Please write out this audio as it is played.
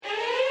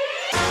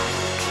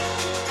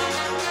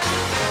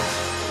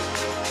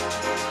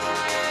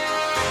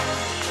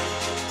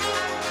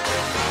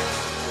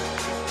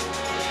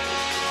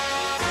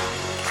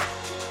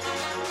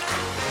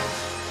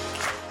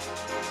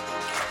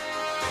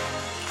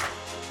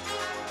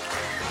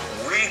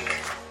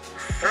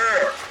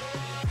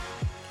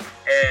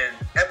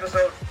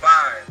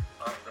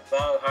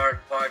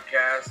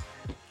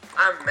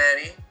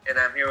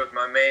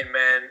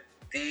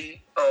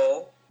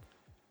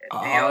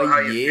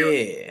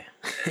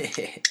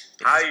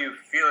How you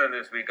feeling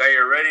this week? Are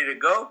you ready to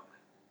go?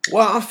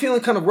 Well, I'm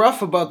feeling kind of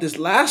rough about this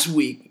last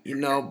week.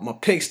 My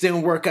picks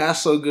didn't work out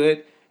so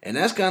good. And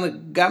that's kind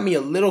of got me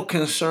a little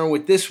concerned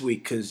with this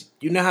week because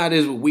you know how it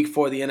is with week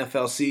 4 of the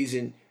NFL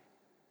season.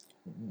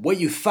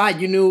 What you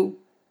thought you knew,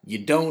 you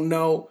don't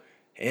know.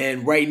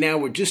 And right now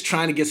we're just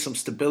trying to get some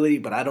stability,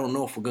 but I don't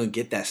know if we're going to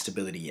get that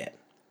stability yet.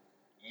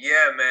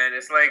 Yeah, man.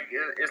 It's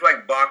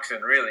like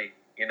boxing, really.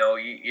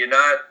 You're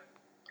not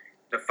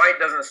 – the fight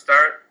doesn't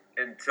start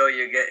until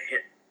you get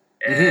hit.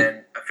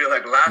 And I feel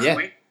like last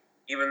week,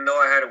 even though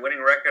I had a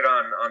winning record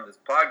on this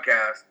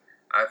podcast,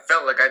 I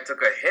felt like I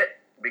took a hit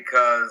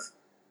because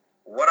 –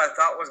 what I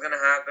thought was going to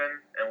happen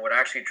and what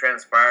actually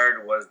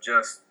transpired was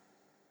just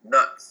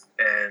nuts.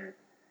 And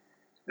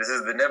this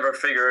is the never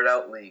figure it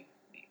out league,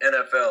 the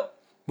NFL.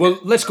 Well,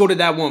 let's go to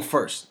that one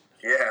first.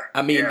 Yeah.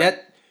 I mean,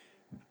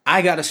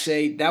 I got to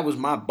say, that was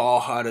my ball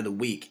heart of the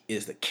week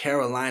is the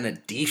Carolina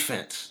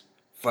defense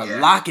for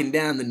locking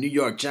down the New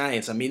York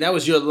Giants. I mean, that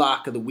was your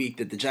lock of the week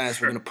that the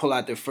Giants were going to pull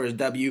out their first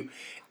W.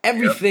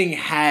 Everything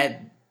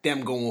had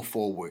them going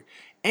forward.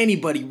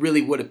 Anybody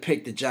really would have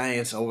picked the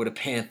Giants over the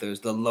Panthers,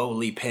 the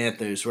lowly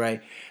Panthers,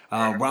 right?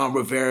 Ron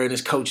Rivera and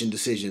his coaching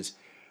decisions.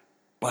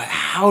 But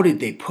how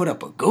did they put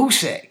up a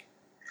goose egg?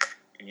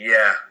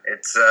 Yeah,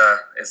 it's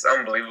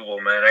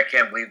unbelievable, man. I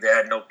can't believe they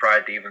had no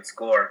pride to even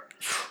score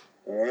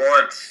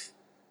once.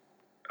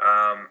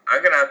 I'm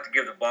going to have to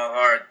give the Ball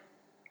Hard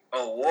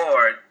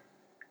award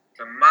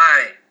to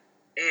my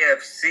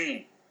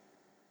AFC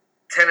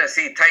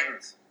Tennessee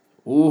Titans.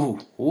 Ooh,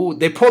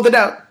 they pulled it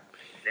out.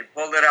 They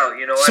pulled it out.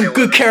 You know what? Some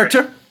good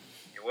character. Pretty.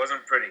 It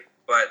wasn't pretty,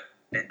 but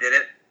they did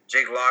it.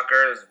 Jake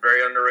Locker is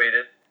very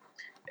underrated.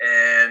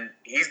 And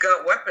he's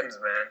got weapons,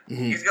 man.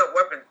 Mm-hmm. He's got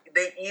weapons.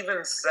 They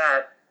even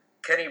sat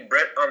Kenny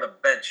Britt on the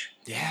bench.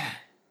 Yeah.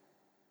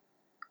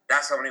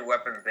 That's how many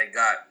weapons they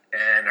got.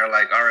 And they're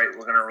like, all right,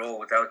 we're going to roll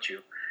without you.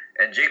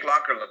 And Jake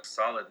Locker looked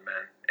solid,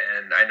 man.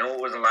 And I know it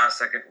was a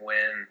last-second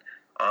win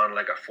on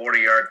like a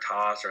 40-yard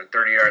toss or a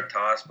 30-yard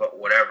toss, but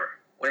whatever.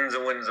 Win's a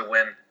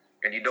win.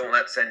 And you don't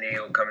let San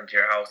Diego come into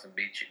your house and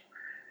beat you.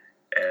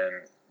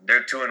 And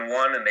they're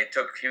 2-1, and they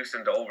took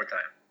Houston to overtime.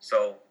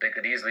 So they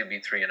could easily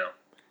be 3-0.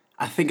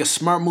 I think a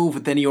smart move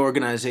with any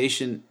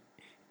organization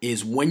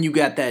is when you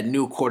got that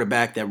new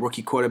quarterback, that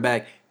rookie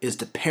quarterback, is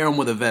to pair him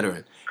with a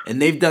veteran.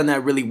 And they've done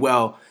that really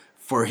well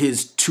for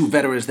his 2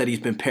 veterans that he's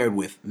been paired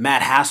with.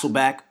 Matt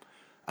Hasselbeck,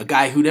 a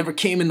guy who never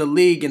came in the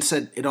league and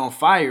set it on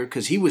fire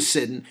because he was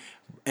sitting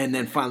and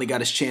then finally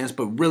got his chance,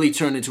 but really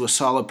turned into a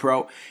solid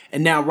pro.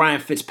 And now Ryan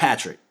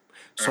Fitzpatrick.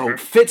 So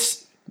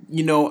Fitz,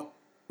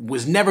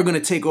 was never going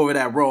to take over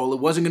that role. It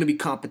wasn't going to be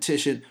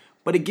competition,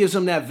 but it gives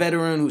him that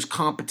veteran who's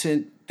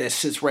competent that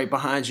sits right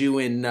behind you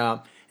and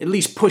at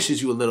least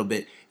pushes you a little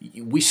bit.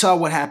 We saw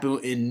what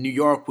happened in New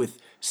York with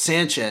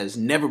Sanchez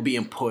never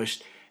being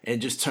pushed and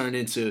just turned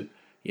into,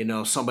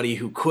 somebody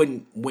who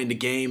couldn't win the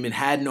game and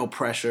had no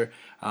pressure.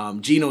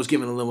 Gino's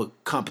giving a little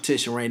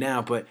competition right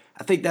now, but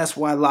I think that's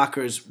why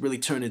Locker's really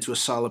turned into a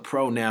solid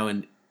pro now.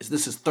 And is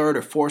this his 3rd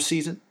or 4th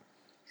season?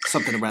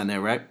 Something around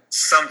there, right?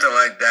 Something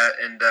like that.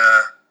 And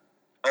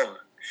oh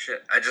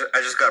shit! I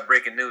just got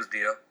breaking news,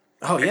 Dio.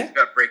 Oh yeah. I just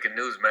got breaking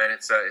news, man.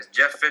 It's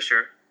Jeff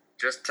Fisher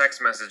just text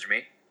messaged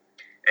me,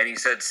 and he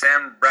said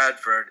Sam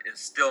Bradford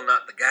is still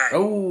not the guy.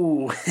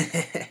 Oh.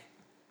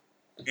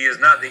 He is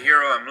not the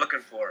hero I'm looking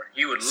for.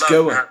 He would love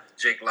to have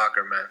Jake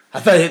Locker, man. I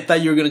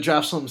thought you were gonna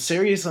drop something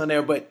serious on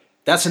there, but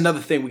that's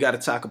another thing we got to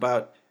talk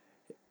about.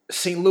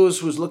 St.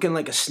 Louis was looking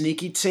like a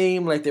sneaky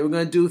team, like they were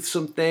going to do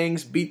some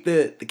things, beat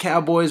the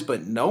Cowboys,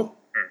 but nope.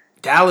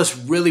 Dallas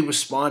really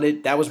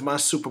responded. That was my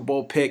Super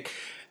Bowl pick.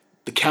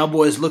 The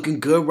Cowboys looking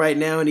good right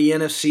now in the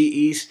NFC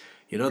East.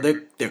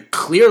 They're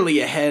clearly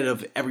ahead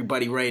of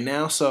everybody right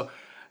now, so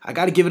I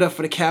got to give it up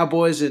for the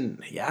Cowboys,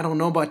 and I don't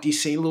know about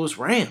these St. Louis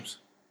Rams.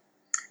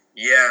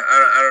 Yeah,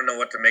 I don't know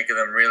what to make of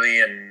them,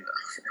 really, and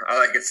all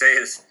I can say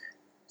is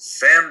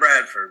Sam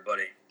Bradford,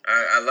 buddy.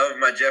 I love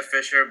my Jeff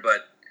Fisher,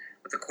 but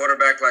with a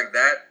quarterback like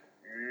that,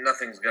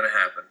 nothing's going to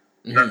happen.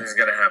 Mm-hmm. Nothing's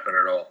going to happen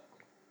at all.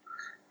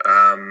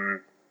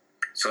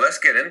 So let's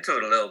get into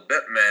it a little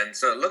bit, man.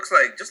 So it looks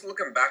like, just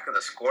looking back at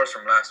the scores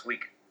from last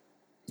week,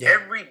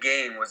 every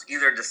game was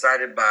either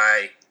decided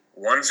by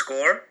one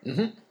score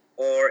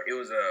or it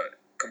was a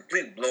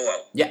complete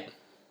blowout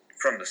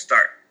from the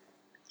start.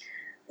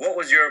 What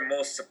was your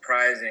most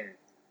surprising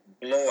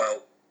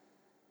blowout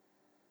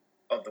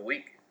of the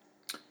week?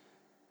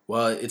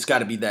 Well, it's got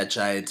to be that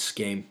Giants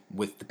game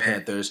with the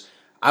Panthers.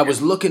 I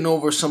was looking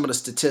over some of the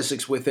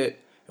statistics with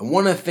it, and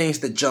one of the things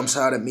that jumps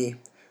out at me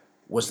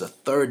was the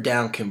 3rd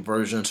down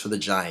conversions for the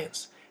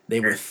Giants. They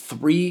were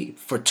 3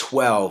 for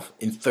 12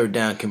 in 3rd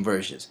down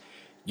conversions.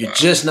 You're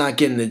just not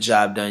getting the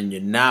job done.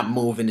 You're not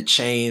moving the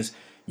chains.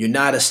 You're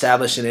not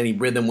establishing any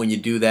rhythm when you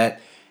do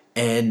that.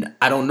 And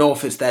I don't know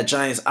if it's that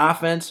Giants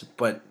offense,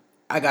 but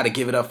I got to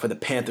give it up for the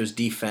Panthers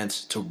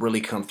defense to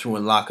really come through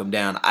and lock them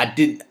down.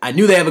 I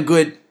knew they have a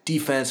good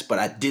defense, but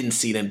I didn't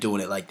see them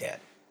doing it like that.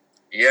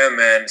 Yeah,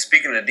 man.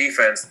 Speaking of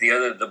defense,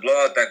 the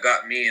blowout that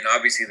got me, and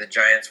obviously the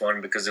Giants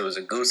won because it was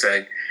a goose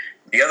egg,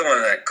 The other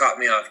one that caught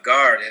me off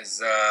guard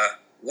is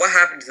what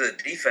happened to the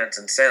defense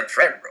in San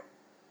Fran, bro?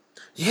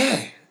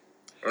 Yeah.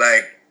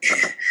 Like,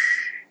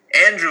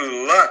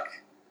 Andrew Luck,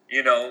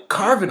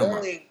 carving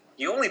him.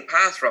 He only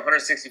passed for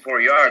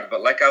 164 yards,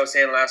 but like I was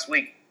saying last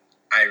week,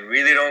 I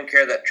really don't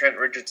care that Trent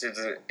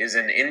Richardson is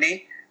in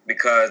Indy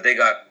because they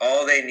got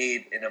all they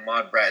need in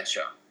Ahmad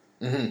Bradshaw.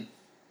 Mm-hmm.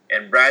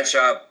 And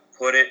Bradshaw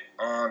put it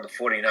on the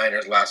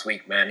 49ers last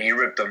week, man. He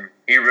ripped them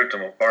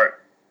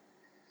apart.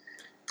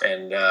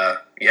 And,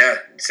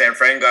 San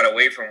Fran got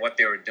away from what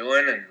they were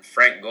doing, and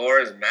Frank Gore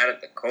is mad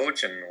at the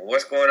coach. And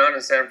what's going on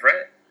in San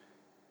Fran?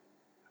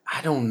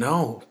 I don't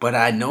know, but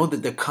I know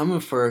that they're coming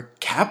for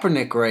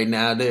Kaepernick right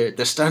now.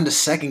 They're starting to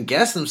second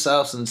guess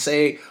themselves and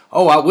say,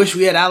 "Oh, I wish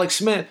we had Alex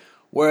Smith."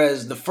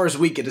 Whereas the first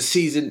week of the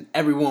season,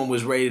 everyone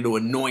was ready to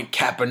anoint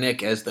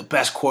Kaepernick as the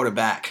best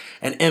quarterback,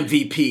 an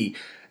MVP.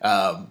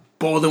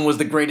 Bolden was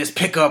the greatest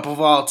pickup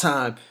of all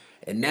time.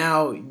 And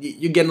now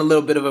you're getting a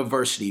little bit of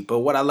adversity. But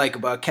what I like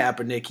about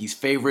Kaepernick, he's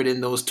favored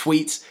in those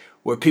tweets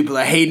where people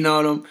are hating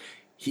on him.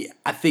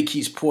 I think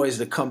he's poised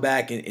to come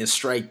back and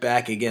strike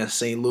back against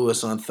St.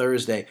 Louis on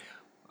Thursday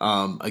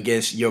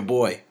against your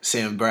boy,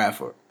 Sam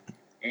Bradford.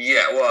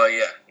 Yeah,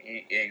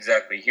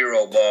 exactly.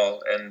 Hero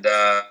ball. And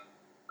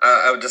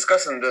I was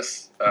discussing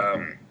this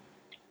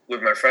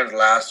with my friends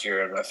last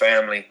year and my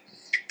family,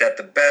 that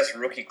the best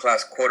rookie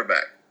class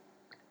quarterback,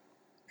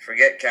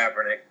 forget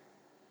Kaepernick,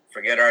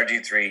 forget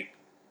RG3,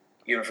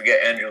 even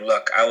forget Andrew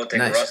Luck, I will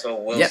take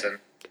Russell Wilson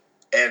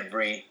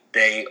every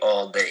day,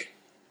 all day.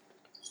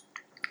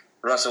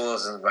 Russell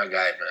Wilson's my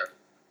guy,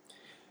 man.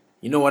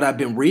 You know what I've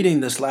been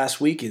reading this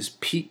last week is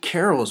Pete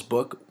Carroll's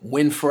book,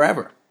 Win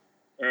Forever.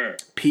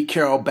 Pete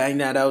Carroll banged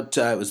that out.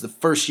 It was the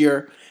first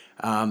year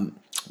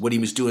when he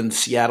was doing the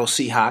Seattle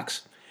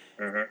Seahawks.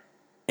 Mm-hmm.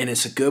 And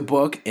it's a good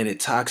book, and it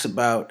talks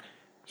about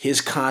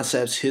his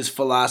concepts, his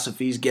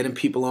philosophies, getting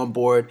people on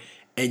board.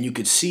 And you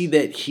could see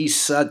that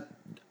he's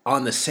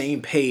on the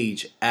same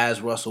page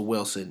as Russell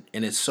Wilson.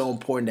 And it's so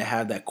important to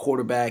have that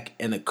quarterback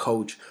and the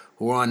coach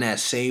who are on that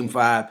same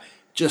vibe.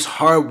 Just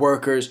hard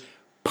workers,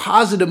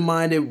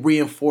 positive-minded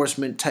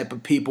reinforcement type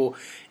of people.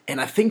 And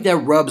I think that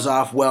rubs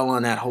off well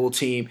on that whole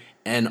team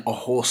and a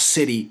whole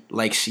city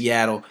like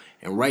Seattle.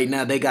 And right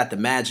now they got the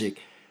magic.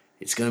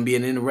 It's going to be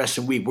an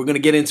interesting week. We're going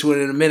to get into it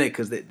in a minute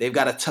because they've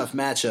got a tough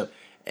matchup.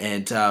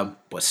 And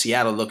but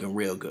Seattle looking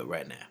real good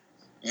right now.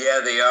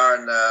 Yeah, they are.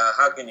 And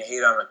how can you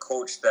hate on a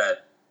coach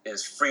that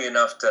is free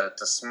enough to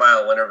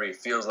smile whenever he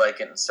feels like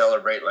it and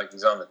celebrate like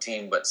he's on the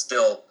team, but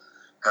still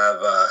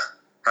have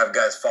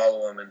guys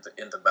follow him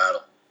into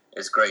battle?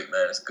 It's great,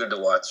 man. It's good to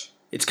watch.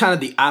 It's kind of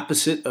the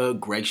opposite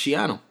of Greg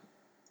Schiano.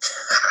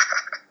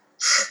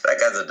 That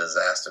guy's a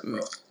disaster,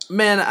 bro.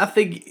 Man, I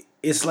think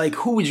it's like,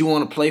 who would you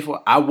want to play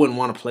for? I wouldn't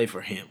want to play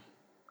for him.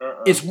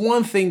 It's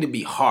one thing to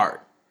be hard.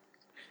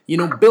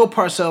 Bill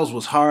Parcells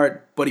was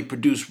hard, but he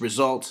produced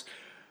results.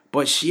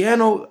 But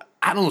Schiano,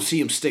 I don't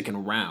see him sticking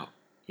around.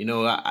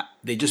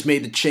 They just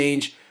made the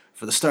change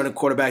for the starting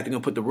quarterback. They're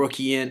going to put the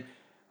rookie in.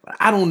 But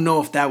I don't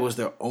know if that was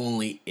their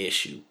only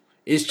issue.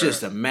 It's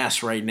just a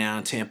mess right now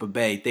in Tampa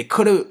Bay. They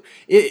could have.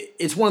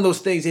 It's one of those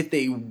things. If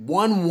they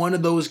won one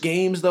of those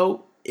games,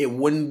 though, it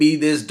wouldn't be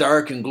this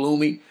dark and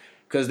gloomy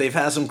because they've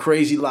had some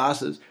crazy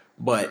losses.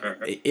 But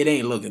it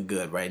ain't looking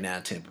good right now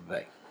in Tampa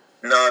Bay.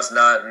 No, it's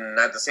not. And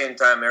at the same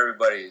time,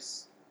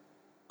 everybody's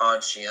on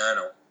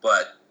Schiano.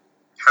 But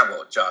how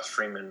about Josh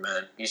Freeman,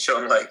 man? He's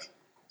shown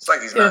it's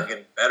like he's not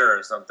getting better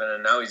or something.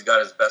 And now he's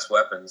got his best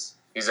weapons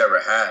he's ever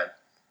had.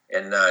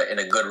 In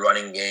a good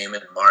running game,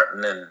 and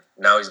Martin, and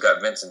now he's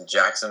got Vincent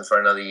Jackson for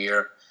another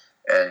year,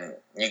 and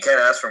you can't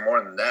ask for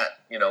more than that,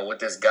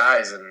 with his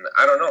guys. And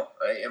I don't know,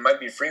 it might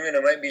be Freeman,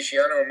 it might be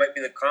Schiano, it might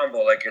be the combo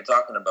like you're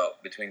talking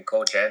about between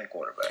coach and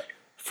quarterback.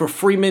 For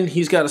Freeman,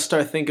 he's got to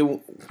start thinking,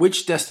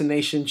 which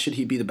destination should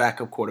he be the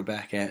backup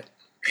quarterback at?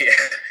 Yeah,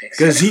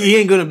 because he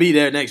ain't gonna be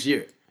there next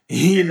year.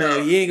 He ain't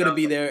gonna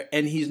be there,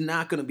 and he's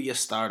not gonna be a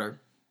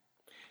starter.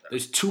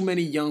 There's too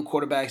many young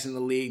quarterbacks in the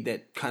league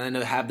that kind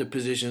of have their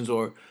positions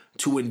or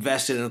to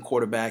invest in a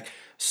quarterback.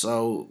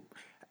 So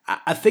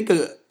I think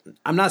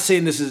I'm not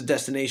saying this is a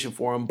destination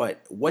for him,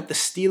 but what the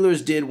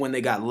Steelers did when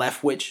they got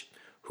Leftwich,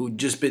 who'd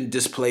just been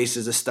displaced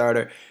as a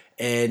starter,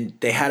 and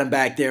they had him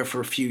back there for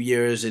a few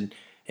years, and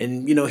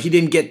he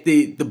didn't get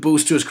the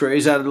boost to his career.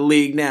 He's out of the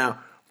league now.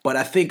 But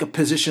I think a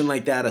position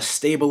like that, a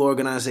stable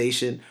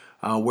organization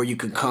where you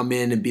can come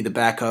in and be the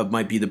backup,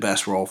 might be the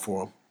best role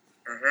for him.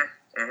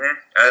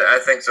 I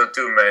think so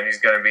too, man. He's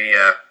going to be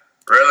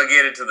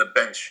relegated to the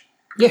bench.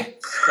 Yeah.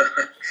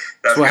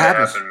 That's what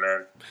happens,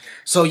 man.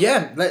 So,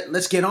 yeah,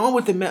 let's get on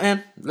with it,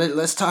 man.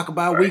 Let's talk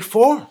about week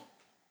 4. All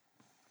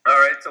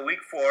right, so week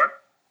 4,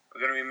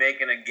 we're going to be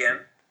making, again,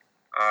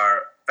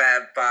 our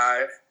Fab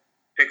 5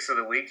 picks of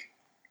the week.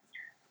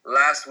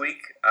 Last week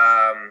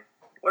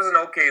was an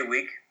okay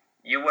week.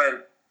 You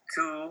went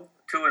 2-3.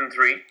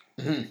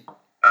 Mm-hmm.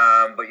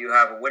 But you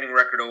have a winning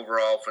record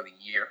overall for the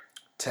year.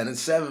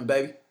 10-7,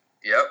 baby.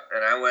 Yep,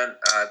 and I went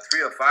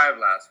 3-5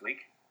 last week.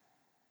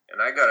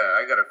 And I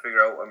gotta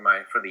figure out what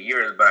my for the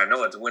year is, but I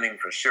know it's winning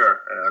for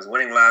sure. And I was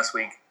winning last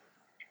week.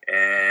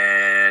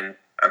 And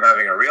I'm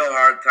having a real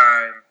hard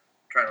time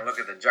trying to look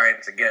at the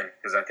Giants again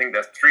because I think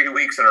that's 3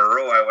 weeks in a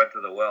row I went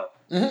to the well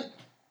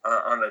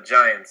on the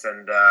Giants,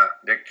 and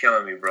they're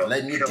killing me, bro.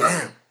 Letting you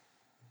down.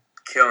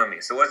 Killing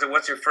me. So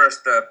what's your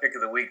first pick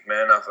of the week,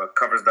 man, off of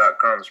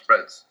Covers.com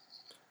spreads?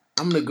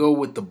 I'm going to go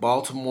with the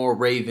Baltimore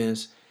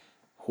Ravens,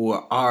 who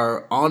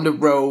are on the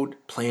road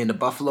playing the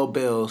Buffalo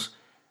Bills,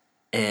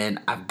 and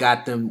I've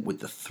got them with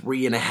the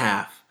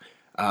 3.5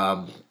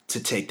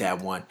 to take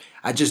that one.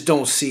 I just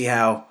don't see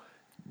how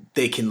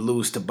they can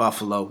lose to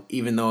Buffalo,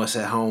 even though it's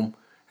at home.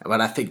 But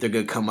I think they're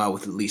going to come out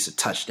with at least a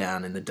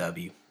touchdown in the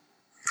W.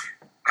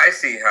 I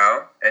see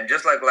how. And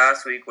just like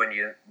last week when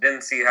you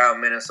didn't see how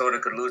Minnesota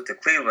could lose to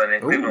Cleveland,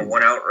 and Cleveland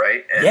won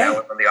outright, and I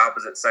was on the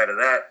opposite side of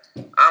that,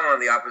 I'm on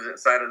the opposite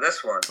side of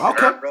this one.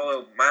 Okay. And I'm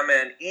rolling my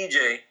man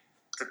EJ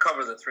to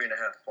cover the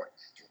 3.5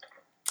 points.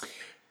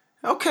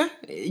 Okay.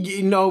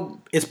 You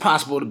know, it's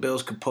possible the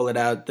Bills could pull it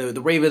out. The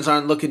Ravens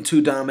aren't looking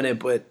too dominant,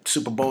 but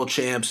Super Bowl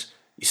champs,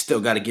 you still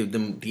got to give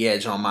them the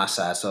edge on my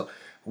side. So,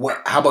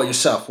 how about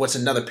yourself? What's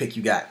another pick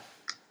you got?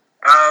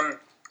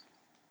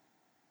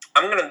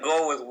 I'm going to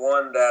go with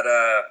one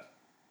that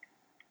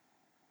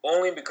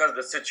only because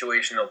the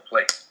situational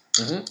play.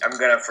 Mm-hmm. I'm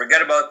going to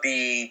forget about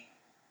the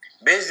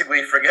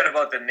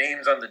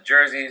names on the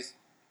jerseys,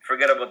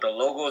 forget about the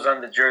logos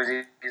on the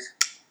jerseys,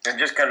 and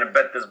just kind of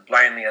bet this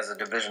blindly as a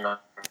divisional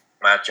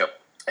matchup.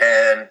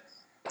 And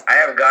I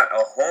have got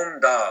a home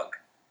dog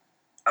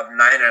of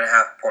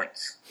 9.5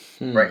 points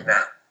right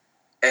now.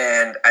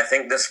 And I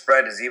think this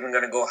spread is even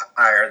going to go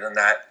higher than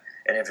that.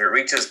 And if it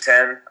reaches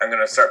 10, I'm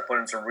going to start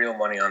putting some real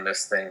money on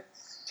this thing.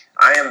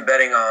 I am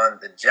betting on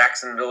the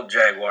Jacksonville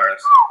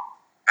Jaguars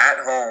at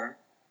home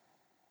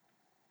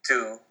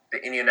to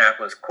the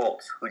Indianapolis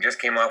Colts, who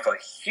just came off a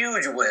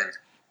huge win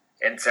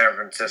in San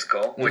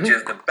Francisco, which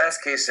is the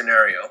best case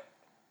scenario.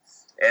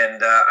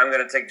 And I'm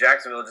going to take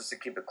Jacksonville just to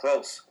keep it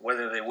close.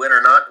 Whether they win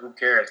or not, who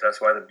cares?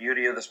 That's why the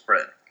beauty of the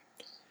spread.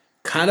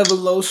 Kind of a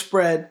low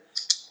spread,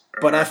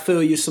 but I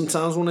feel you.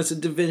 Sometimes when it's a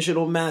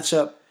divisional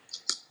matchup,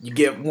 you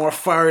get more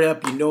fired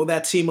up. You know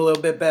that team a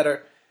little bit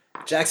better.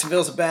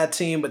 Jacksonville's a bad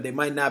team, but they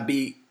might not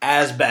be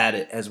as bad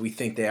as we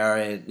think they are,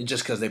 and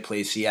just because they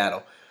played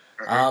Seattle.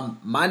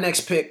 My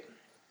next pick,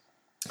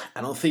 I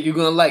don't think you're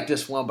going to like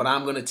this one, but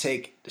I'm going to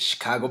take the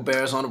Chicago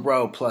Bears on the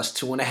road plus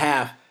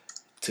 2.5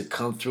 to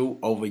come through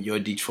over your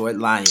Detroit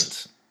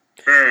Lions.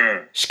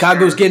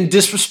 Chicago's getting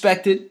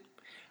disrespected.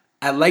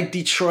 I like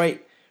Detroit,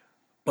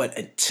 but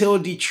until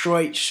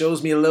Detroit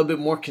shows me a little bit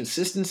more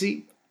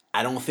consistency,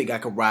 I don't think I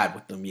can ride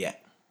with them yet.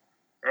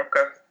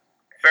 Okay.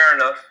 Fair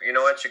enough. You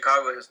know what?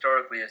 Chicago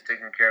historically has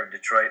taken care of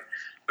Detroit.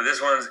 But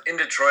this one's in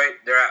Detroit.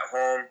 They're at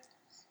home,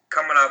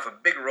 coming off a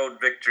big road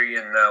victory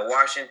in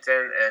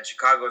Washington, and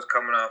Chicago's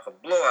coming off a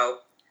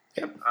blowout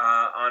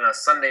on a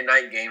Sunday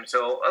night game.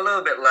 So a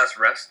little bit less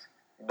rest,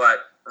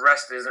 but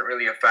rest isn't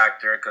really a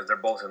factor because they're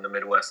both in the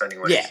Midwest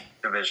anyway. Yeah.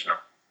 Divisional.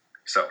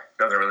 So it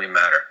doesn't really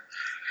matter.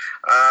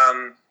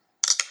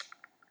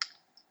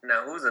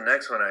 Now, who's the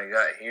next one I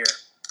got here?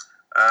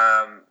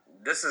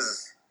 This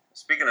is...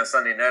 Speaking of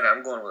Sunday night,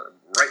 I'm going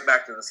right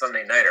back to the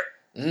Sunday Nighter.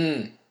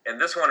 And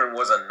this one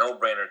was a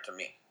no-brainer to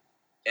me.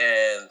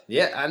 And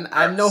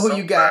I know who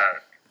you got.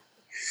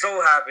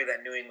 So happy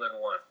that New England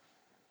won.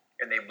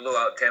 And they blew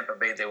out Tampa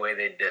Bay the way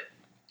they did.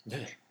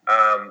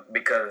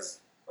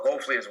 Because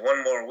hopefully it's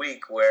one more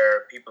week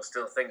where people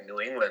still think New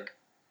England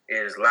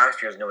is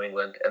last year's New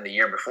England and the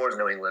year before's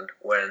New England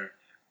when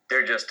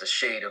they're just a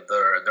shade of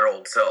their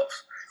old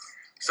selves.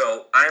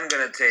 So I'm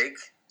going to take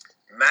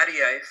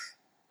Matty Ice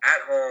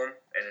at home,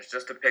 and it's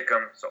just a pick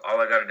 'em, so all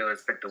I got to do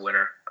is pick the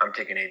winner. I'm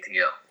taking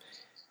ATL.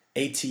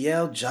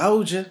 ATL,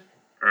 Georgia.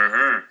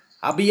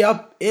 I'll be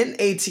up in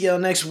ATL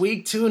next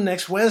week, too,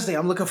 next Wednesday.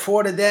 I'm looking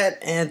forward to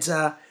that, and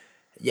I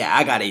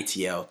got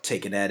ATL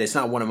taking that. It's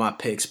not one of my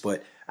picks,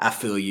 but I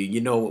feel you.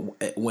 You know,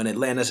 when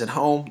Atlanta's at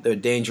home, they're a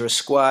dangerous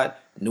squad.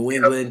 New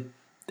England,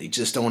 they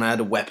just don't have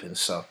the weapons,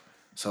 so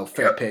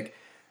fair pick.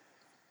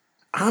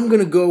 I'm going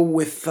to go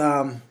with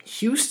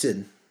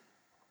Houston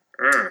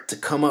to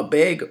come up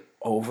big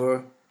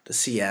over the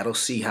Seattle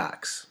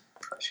Seahawks.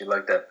 I should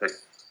like that pick.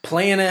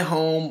 Playing at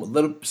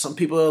home, some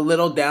people are a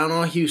little down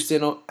on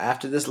Houston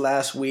after this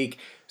last week.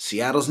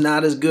 Seattle's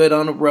not as good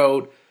on the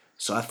road,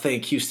 so I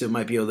think Houston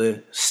might be able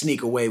to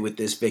sneak away with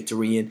this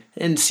victory.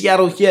 And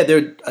Seattle,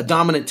 they're a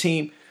dominant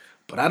team,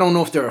 but I don't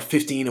know if they're a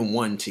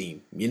 15-1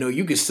 team. You know,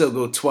 you can still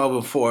go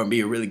 12-4 and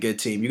be a really good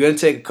team. You're going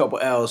to take a couple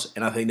L's,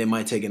 and I think they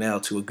might take an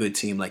L to a good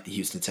team like the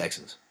Houston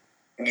Texans.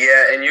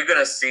 Yeah, and you're going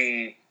to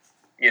see,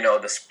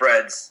 the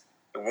spreads,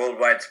 the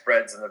worldwide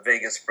spreads and the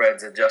Vegas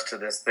spreads adjust to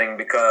this thing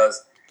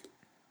because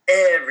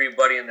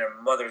everybody and their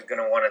mother is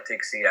going to want to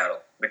take Seattle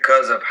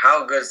because of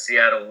how good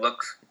Seattle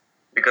looks,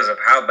 because of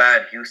how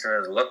bad Houston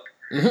has looked.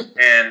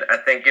 And I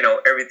think,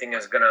 everything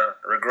is going to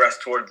regress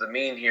towards the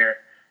mean here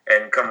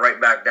and come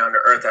right back down to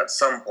earth at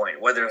some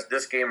point, whether it's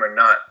this game or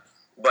not.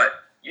 But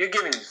you're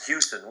giving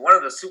Houston, one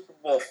of the Super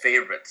Bowl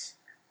favorites,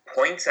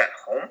 points at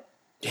home?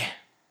 Yeah.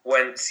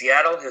 When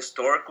Seattle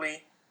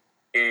historically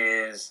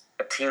is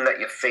a team that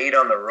you fade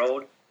on the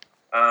road,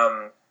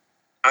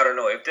 I don't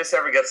know. If this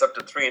ever gets up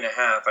to 3.5,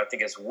 I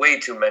think it's way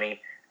too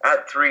many.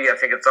 At 3, I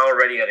think it's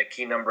already at a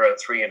key number of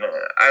 3, and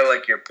I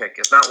like your pick.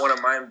 It's not one of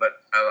mine, but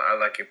I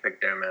like your pick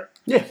there, man.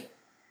 Yeah.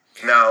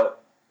 Now,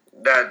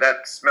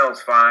 that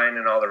smells fine,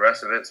 and all the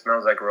rest of it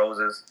smells like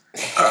roses.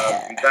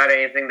 You got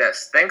anything that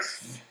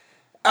stinks?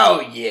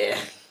 Oh, yeah.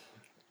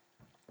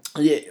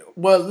 Yeah,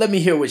 well, let me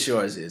hear what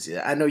yours is.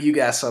 Yeah, I know you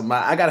got something.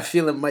 I got a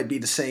feeling it might be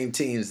the same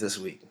teams this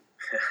week.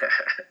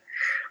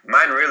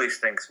 Mine really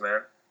stinks,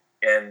 man.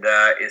 And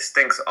it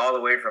stinks all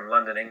the way from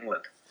London,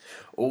 England.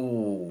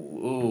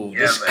 Ooh,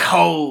 yeah, it's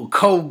man.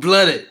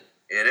 cold-blooded.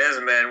 It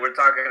is, man. We're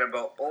talking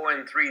about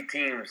 0-3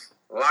 teams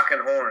locking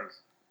horns.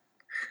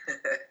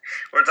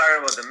 We're talking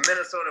about the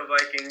Minnesota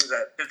Vikings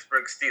at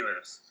Pittsburgh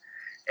Steelers.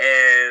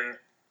 And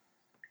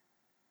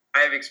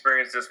I've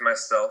experienced this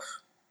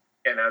myself.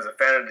 And as a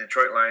fan of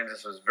Detroit Lions,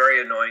 this was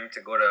very annoying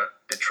to go to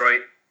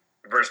Detroit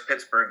versus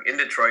Pittsburgh in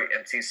Detroit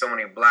and see so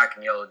many black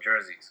and yellow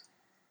jerseys.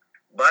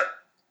 But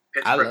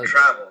Pittsburgh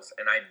travels,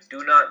 and I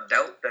do not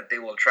doubt that they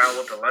will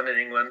travel to London,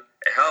 England,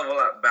 a hell of a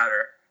lot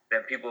better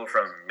than people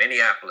from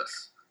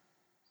Minneapolis.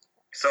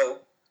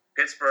 So,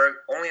 Pittsburgh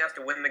only has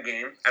to win the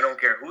game. I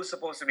don't care who's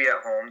supposed to be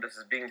at home. This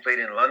is being played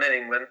in London,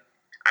 England.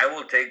 I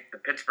will take the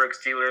Pittsburgh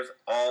Steelers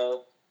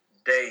all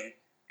day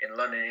in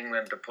London,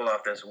 England to pull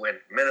off this win.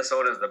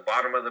 Minnesota is the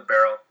bottom of the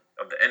barrel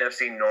of the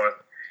NFC North.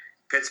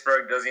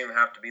 Pittsburgh doesn't even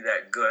have to be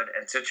that good,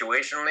 and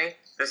situationally,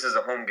 this is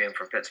a home game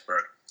for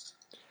Pittsburgh.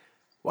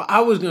 Well,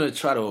 I was going to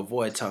try to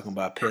avoid talking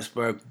about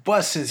Pittsburgh,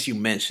 but since you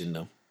mentioned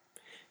them,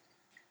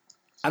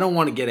 I don't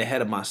want to get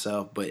ahead of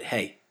myself, but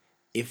hey,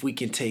 if we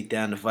can take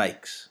down the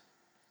Vikes,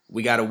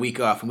 we got a week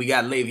off, and we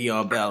got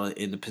Le'Veon Bell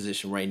in the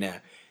position right now.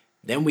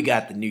 Then we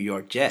got the New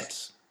York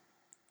Jets.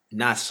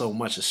 Not so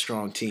much a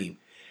strong team,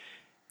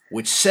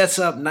 which sets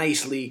up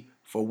nicely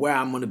for where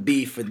I'm going to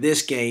be for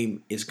this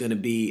game. Is going to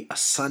be a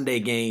Sunday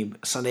game,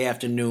 Sunday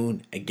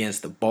afternoon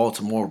against the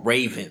Baltimore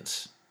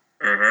Ravens.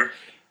 Mm-hmm.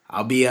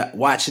 I'll be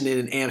watching it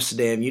in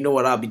Amsterdam. You know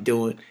what I'll be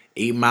doing?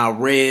 Eating my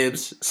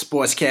ribs,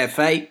 sports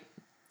cafe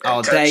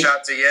all 10 day. 10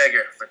 shots of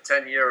Jaeger for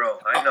 €10.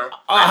 I know.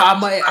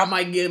 I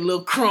might get a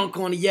little crunk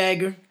on the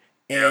Jaeger,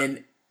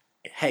 and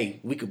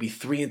hey, we could be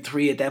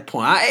 3-3 at that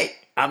point.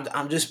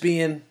 I'm just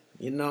being,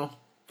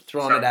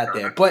 throwing it out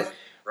there. But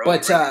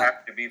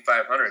have to be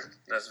 500.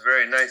 That's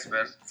very nice,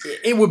 man.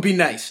 It would be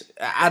nice.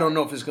 I don't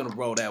know if it's gonna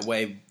roll that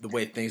way, the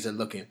way things are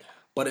looking.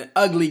 But an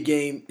ugly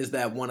game is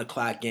that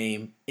 1:00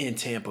 game in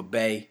Tampa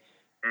Bay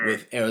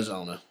with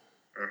Arizona.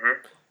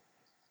 Mm-hmm.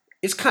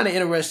 It's kind of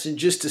interesting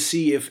just to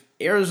see if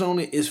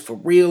Arizona is for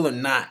real or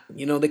not.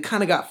 They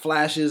kind of got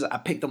flashes. I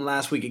picked them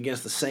last week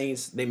against the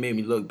Saints. They made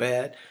me look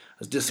bad. I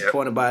was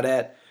disappointed by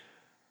that.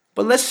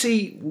 But let's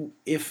see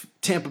if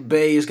Tampa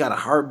Bay has got a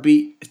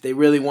heartbeat, if they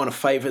really want to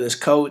fight for this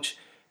coach,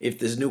 if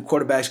this new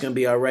quarterback's going to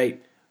be all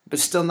right. But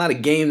still not a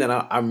game that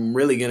I'm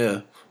really going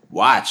to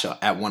watch at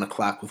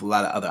 1:00 with a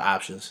lot of other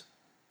options.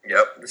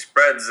 Yep, the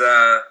spread's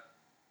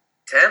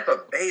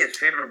Tampa Bay is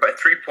favored by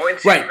 3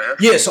 points right. here, man.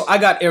 Yeah, so I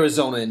got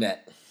Arizona in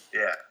that.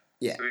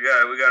 Yeah. So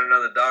we got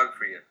another dog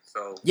for you.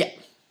 So yeah.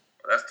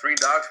 That's 3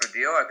 dogs for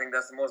Dio. I think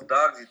that's the most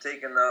dogs you've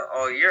taken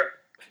all year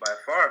by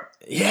far.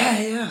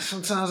 Yeah.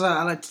 Sometimes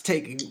I like to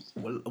take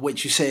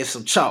what you say is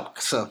some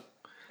chalk. So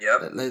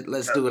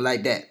let's do it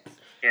like that.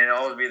 Can't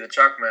always be the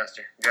chalk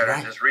master. You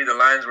gotta just read the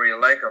lines where you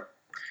like them.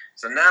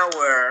 So now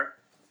we're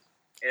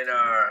in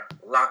our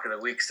Lock of the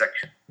Week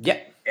section.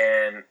 Yep.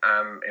 And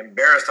I'm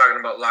embarrassed talking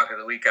about Lock of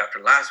the Week after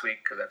last week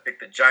because I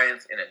picked the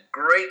Giants in a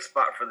great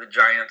spot for the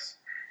Giants.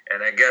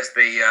 And I guess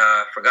they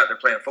forgot they're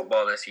playing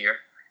football this year.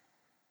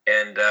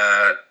 And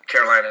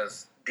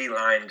Carolina's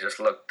D-line just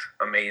looked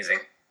amazing.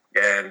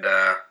 And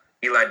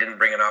Eli didn't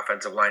bring an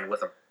offensive line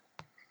with him.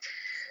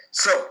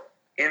 So,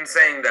 in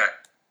saying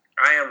that,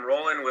 I am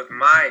rolling with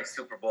my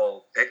Super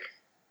Bowl pick,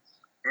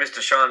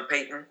 Mr. Sean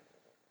Payton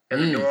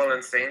and the New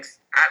Orleans Saints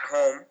at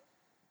home,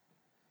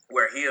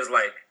 where he is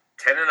like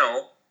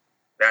 10-0.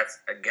 That's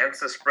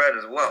against the spread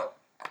as well.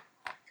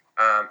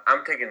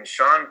 I'm taking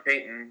Sean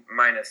Payton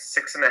minus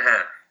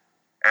 6.5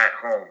 at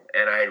home.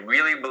 And I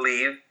really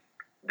believe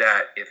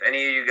that if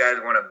any of you guys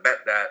want to bet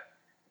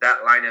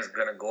that line is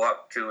going to go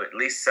up to at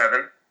least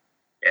 7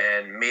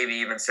 and maybe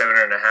even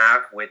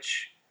 7.5,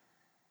 which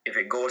if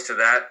it goes to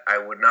that, I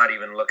would not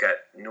even look at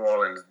New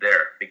Orleans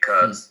there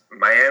because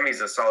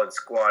Miami's a solid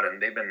squad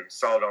and they've been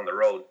solid on the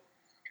road.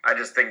 I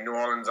just think New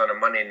Orleans on a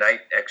Monday night,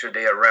 extra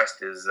day of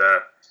rest is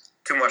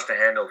too much to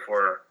handle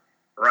for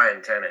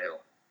Ryan Tannehill.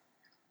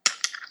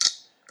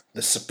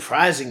 The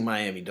surprising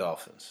Miami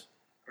Dolphins.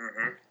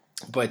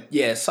 Mm-hmm. But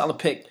yeah, solid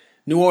pick.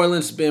 New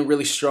Orleans has been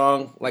really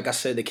strong. Like I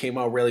said, they came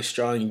out really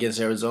strong against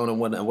Arizona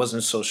when I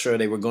wasn't so sure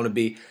they were going to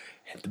be.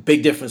 The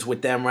big difference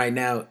with them right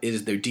now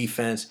is their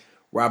defense.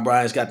 Rob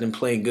Ryan's got them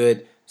playing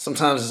good.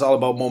 Sometimes it's all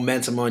about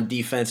momentum on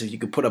defense. If you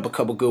could put up a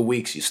couple good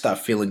weeks, you start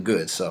feeling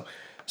good. So,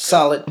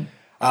 solid.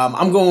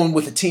 I'm going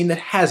with a team that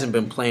hasn't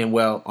been playing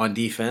well on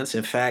defense.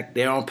 In fact,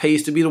 they're on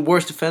pace to be the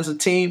worst defensive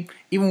team,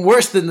 even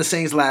worse than the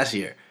Saints last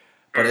year.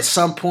 But at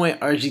some point,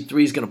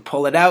 RG3 is going to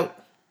pull it out.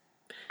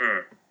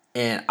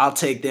 and I'll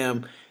take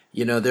them.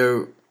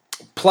 They're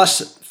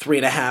plus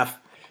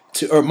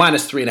 3.5 or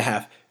minus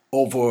 3.5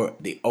 over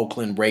the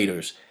Oakland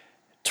Raiders.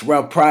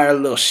 Terrell Pryor, a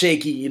little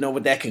shaky,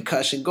 with that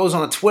concussion. Goes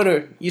on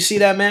Twitter. You see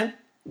that, man?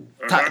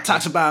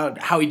 Talks about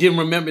how he didn't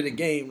remember the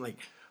game. Like,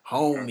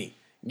 homie,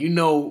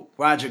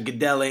 Roger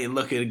Goodell ain't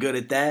looking good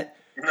at that.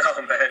 No,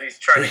 man, he's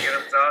trying to get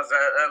himself.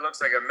 That looks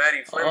like a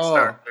Matty Flynn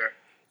start there.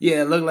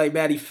 Yeah, it looked like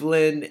Matty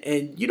Flynn.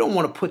 And you don't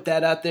want to put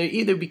that out there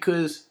either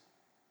because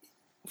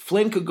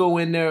Flynn could go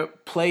in there,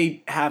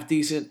 play half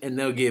decent, and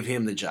they'll give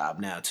him the job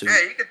now, too.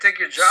 Yeah, you could take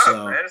your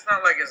job, man. It's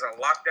not like it's a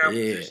lockdown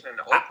position in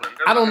Oakland.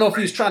 I don't know if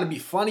he's trying to be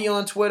funny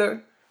on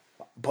Twitter,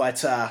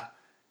 but,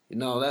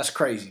 that's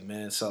crazy,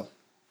 man. So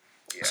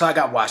I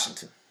got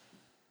Washington.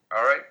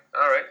 All right.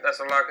 That's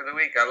a lock of the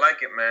week. I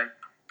like it, man.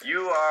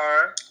 You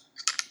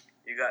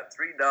got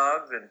 3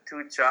 dogs and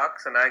 2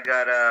 chalks, and I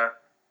got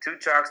 2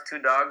 chalks, 2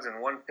 dogs,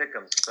 and 1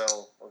 pick'em.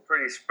 So we're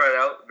pretty spread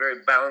out, very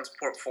balanced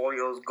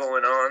portfolios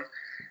going on.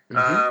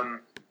 Mm-hmm.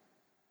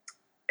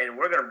 And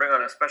we're going to bring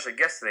on a special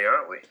guest today,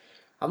 aren't we?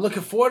 I'm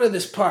looking forward to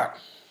this part.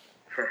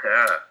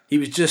 He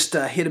was just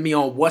hitting me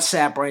on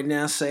WhatsApp right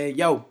now saying,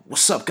 yo,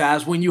 what's up,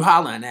 guys, when you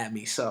hollering at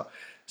me? So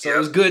It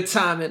was good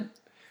timing.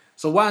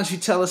 So why don't you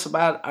tell us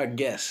about our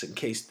guest in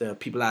case the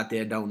people out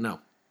there don't know?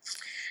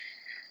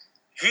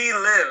 He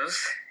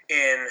lives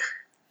in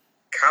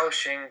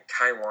Kaohsiung,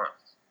 Taiwan.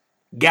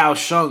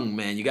 Kaohsiung,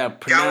 man. You got to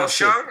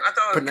pronounce it. Kaohsiung? I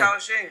thought it was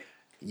Kaohsiung.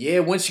 Yeah,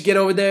 once you get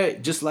over there,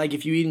 just like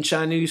if you're eating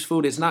Chinese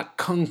food, it's not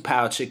Kung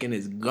Pao chicken,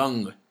 it's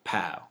Gung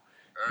Pao.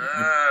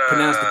 You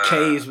pronounce the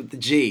K's with the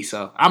G.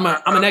 So I'm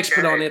an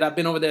expert on it. I've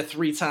been over there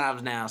 3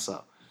 times now.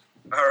 So.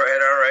 All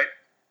right.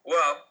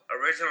 Well,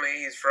 originally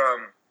he's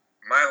from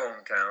my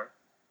hometown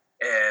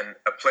and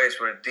a place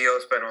where Dio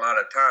spent a lot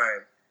of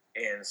time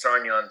in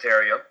Sarnia,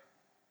 Ontario.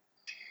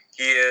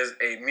 He is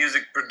a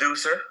music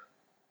producer.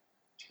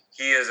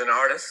 He is an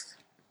artist.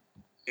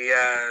 He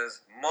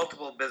has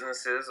multiple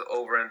businesses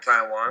over in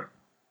Taiwan.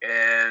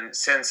 And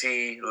since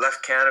he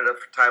left Canada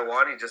for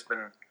Taiwan, he's just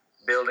been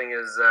building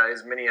his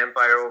mini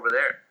empire over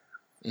there.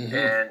 Mm-hmm.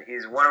 And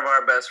he's one of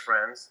our best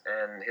friends,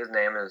 and his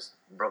name is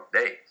Brooke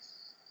Day.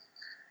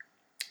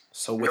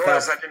 So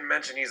notice I didn't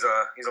mention he's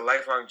a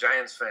lifelong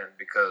Giants fan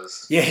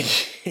because and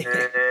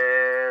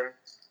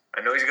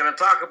I know he's going to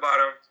talk about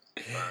him,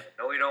 but I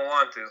know he don't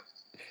want to.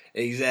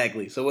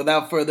 Exactly. So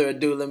without further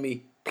ado, let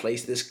me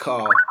place this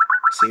call,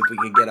 see if we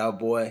can get our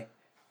boy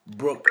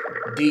Brooke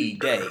D.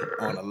 Day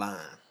on the line.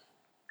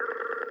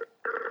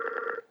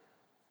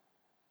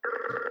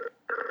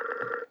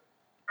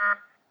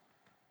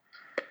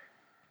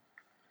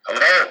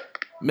 Hello.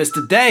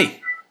 Mr.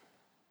 Day.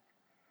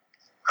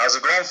 How's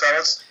it going,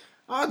 fellas?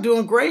 Oh,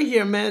 doing great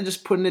here, man.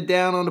 Just putting it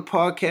down on the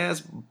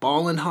podcast,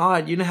 balling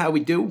hard. You know how we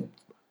do.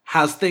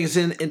 How's things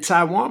in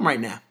Taiwan right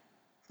now?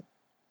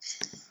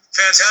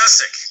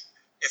 Fantastic.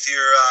 If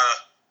you're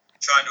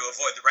trying to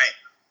avoid the rain.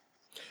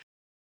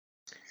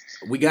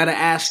 We got to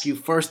ask you,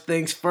 first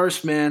things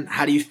first, man.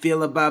 How do you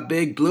feel about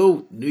Big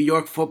Blue, New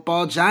York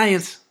Football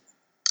Giants?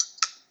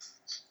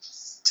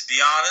 To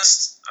be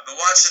honest, I've been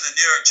watching the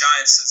New York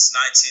Giants since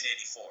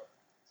 1984.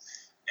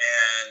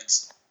 And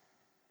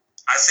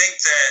I think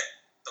that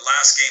the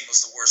last game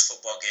was the worst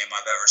football game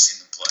I've ever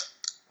seen them play.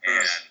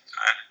 And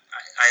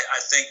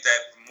I think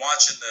that from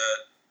watching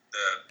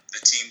the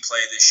team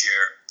play this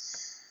year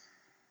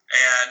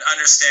and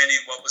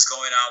understanding what was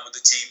going on with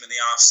the team in the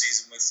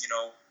offseason with,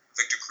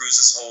 Victor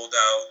Cruz's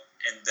holdout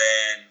and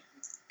then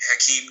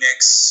Hakeem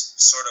Nicks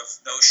sort of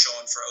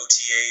no-showing for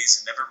OTAs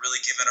and never really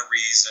given a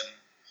reason.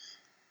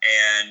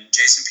 And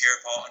Jason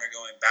Pierre-Paul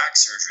undergoing back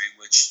surgery,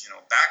 which,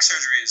 back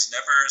surgery is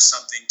never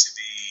something to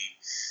be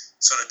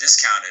sort of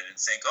discounted and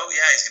think, oh,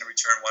 yeah, he's going to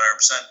return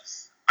 100%.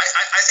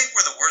 I think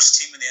we're the worst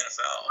team in the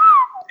NFL.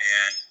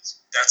 And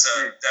that's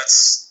a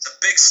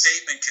big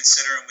statement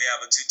considering we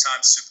have a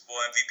 2-time Super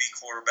Bowl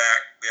MVP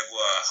quarterback. We have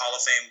a Hall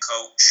of Fame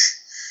coach.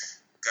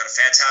 We've got a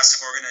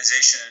fantastic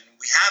organization. And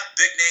we have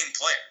big-name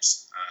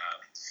players.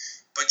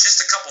 But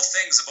just a couple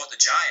things about the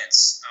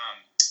Giants.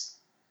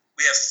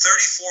 We have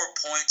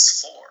 34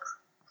 points for,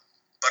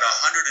 but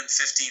 115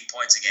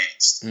 points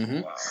against.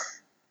 Mm-hmm. Wow.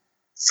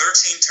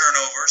 13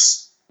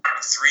 turnovers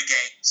in 3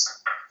 games,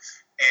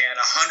 and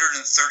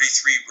 133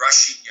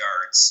 rushing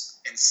yards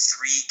in 3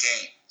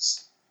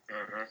 games.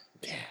 Mm-hmm.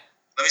 Yeah.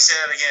 Let me say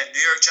that again. New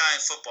York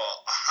Giant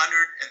football,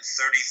 133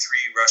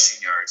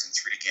 rushing yards in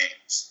 3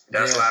 games.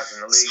 That's last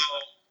in the league. So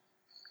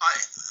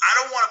I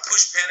don't want to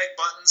push panic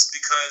buttons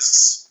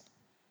because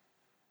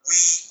we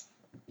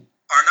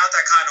are not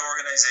that kind of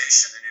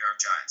organization, the New York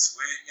Giants.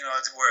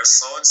 We're a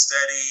slow and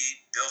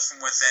steady, built from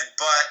within,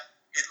 but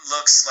it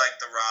looks like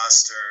the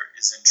roster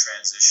is in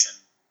transition,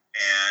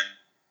 and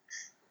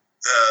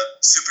the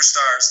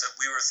superstars that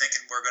we were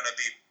thinking were going to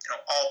be,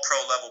 all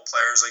pro level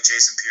players like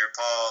Jason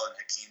Pierre-Paul and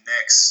Hakeem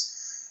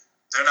Nicks,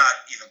 they're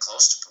not even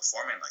close to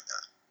performing like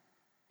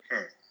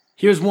that.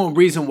 Here's one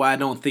reason why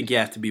I don't think you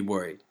have to be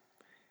worried.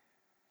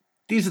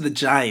 These are the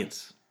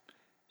Giants.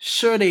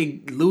 Sure,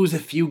 they lose a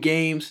few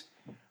games,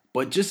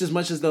 but just as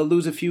much as they'll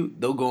lose a few,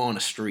 they'll go on a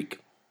streak.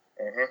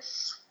 Mm-hmm.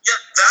 Yeah,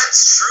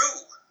 that's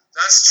true.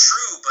 That's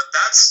true, but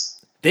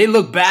they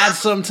look bad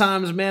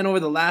sometimes, man. Over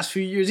the last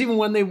few years, even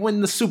when they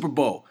win the Super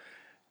Bowl,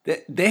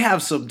 they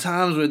have some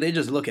times where they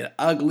just look at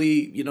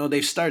ugly. You know,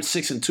 they start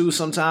 6-2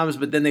 sometimes,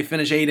 but then they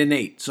finish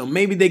 8-8. So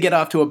maybe they get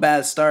off to a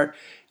bad start.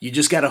 You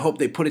just got to hope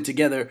they put it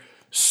together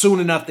soon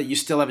enough that you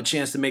still have a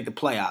chance to make the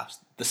playoffs.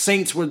 The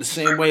Saints were the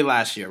same way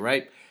last year,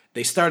 right?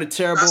 They started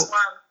terrible.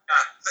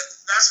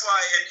 That's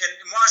why,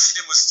 and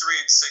Washington was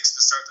 3-6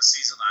 to start the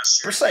season last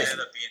year. Precisely. They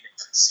ended up being the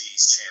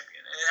NFC's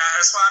champion. And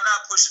that's why I'm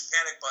not pushing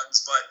panic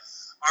buttons, but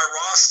our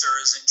roster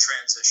is in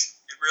transition.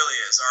 It really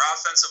is. Our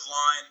offensive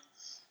line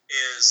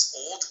is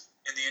old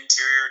in the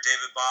interior.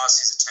 David Boss,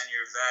 he's a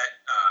 10-year vet.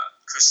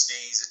 Chris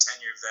Snee, he's a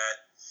 10-year vet.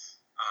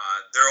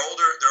 They're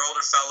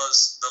older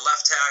fellas. The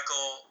left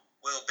tackle,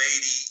 Will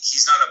Beatty,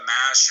 he's not a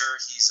masher.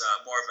 He's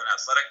more of an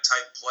athletic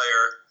type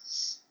player.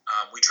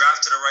 We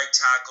drafted a right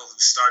tackle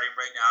who's starting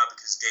right now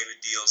because David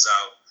Deal's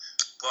out.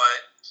 But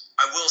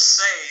I will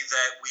say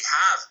that we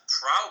have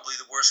probably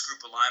the worst group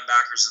of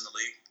linebackers in the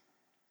league.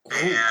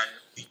 Ooh. And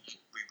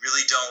we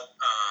really don't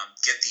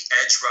get the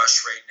edge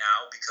rush right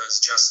now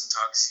because Justin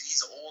Tuck,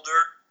 he's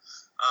older.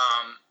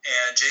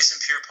 And Jason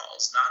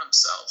Pierre-Paul's not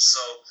himself.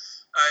 So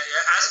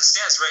as it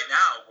stands right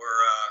now,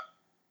 we're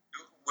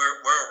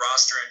a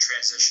roster in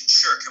transition.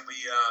 Sure, can we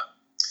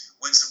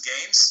win some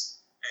games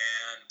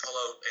and pull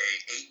out a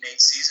 8-8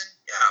 season?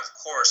 Yeah, of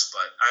course,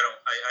 but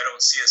I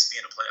don't see us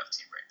being a playoff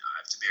team right now.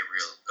 I have to be a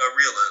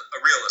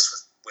realist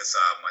with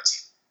my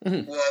team.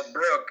 Mm-hmm. Well,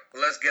 Brooke,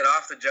 let's get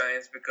off the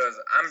Giants because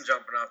I'm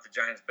jumping off the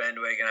Giants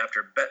bandwagon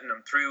after betting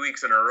them 3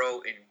 weeks in a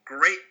row in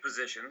great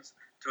positions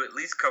to at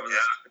least cover this,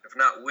 if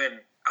not win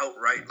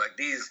outright. Like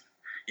these,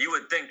 you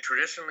would think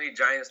traditionally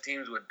Giants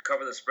teams would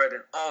cover the spread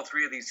in all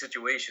three of these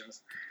situations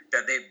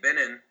that they've been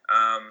in.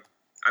 I'm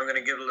going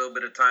to give it a little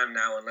bit of time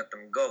now and let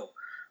them go.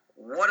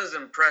 What has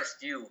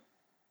impressed you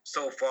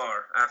so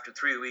far after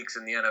 3 weeks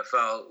in the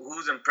NFL?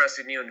 Who's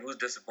impressing you and who's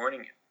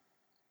disappointing you?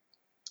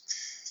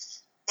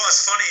 Well,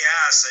 it's funny you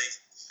ask.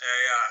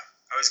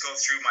 I always go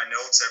through my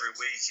notes every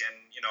week, and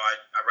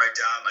I write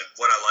down like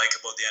what I like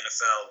about the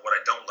NFL, what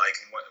I don't like,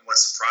 and what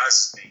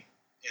surprises me.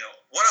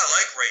 What I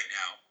like right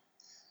now.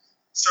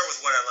 Start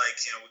with what I like.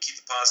 We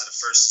keep the positive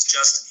first. Is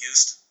Justin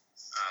Houston,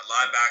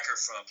 linebacker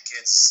from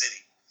Kansas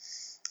City.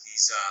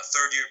 He's a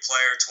third-year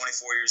player,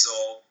 24 years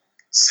old,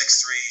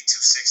 6'3",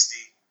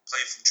 260,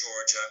 played from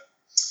Georgia.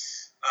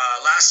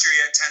 Last year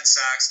he had 10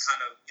 sacks,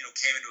 kind of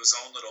came into his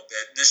own little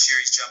bit. And this year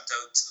he's jumped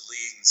out to the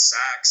league in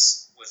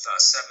sacks with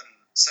 7.5.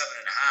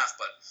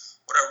 But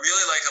what I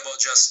really like about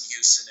Justin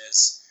Houston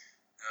is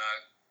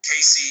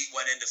Casey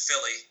went into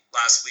Philly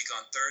last week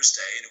on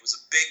Thursday, and it was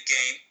a big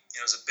game.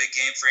 It was a big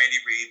game for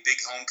Andy Reid, big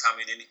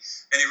homecoming, and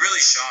he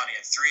really shone. He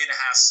had 3.5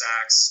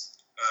 sacks,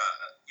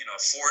 a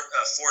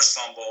forced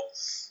fumble,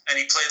 and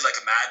he played like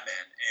a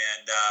madman.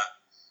 And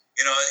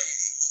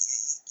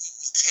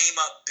he came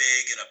up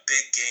big in a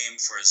big game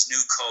for his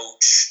new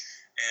coach,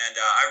 and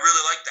I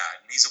really like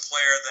that. And he's a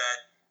player that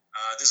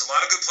there's a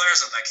lot of good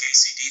players on that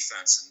KC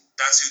defense, and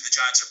that's who the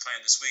Giants are playing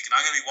this week. And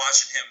I'm going to be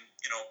watching him,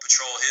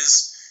 patrol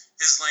his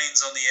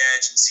lanes on the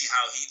edge and see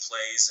how he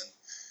plays, and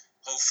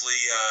hopefully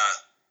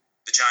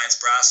the Giants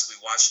brass will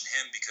be watching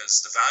him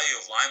because the value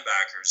of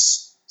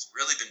linebackers has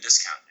really been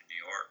discounted in New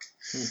York.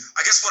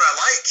 I guess what I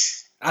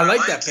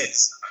like that pick.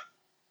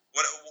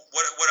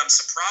 What I'm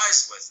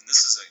surprised with, and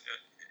this is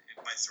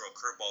it might throw a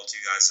curveball to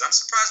you guys. I'm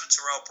surprised with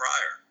Terrell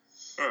Pryor.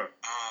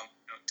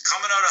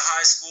 Coming out of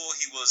high school,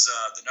 he was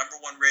the #1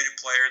 rated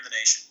player in the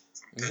nation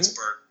from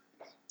Pittsburgh.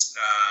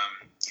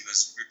 He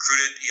was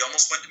recruited. He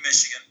almost went to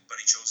Michigan, but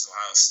he chose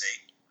Ohio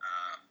State.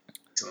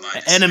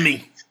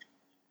 Enemy.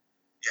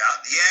 Yeah,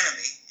 the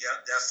enemy. Yeah,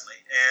 definitely.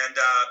 And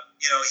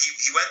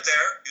he went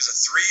there. He was a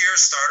 3-year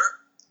starter.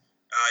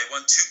 He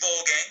won 2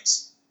 bowl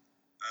games.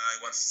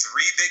 He won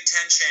 3 Big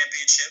Ten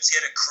championships. He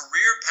had a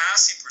career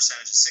passing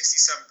percentage of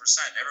 67%.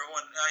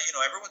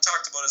 Everyone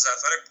talked about his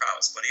athletic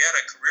prowess, but he had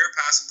a career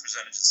passing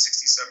percentage of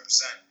 67%.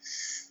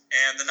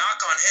 And the knock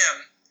on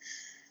him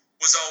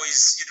was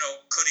always,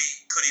 could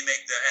he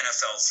make the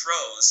NFL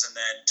throws? And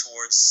then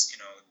towards,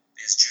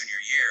 his junior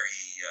year,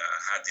 he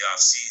had the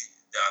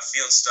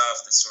field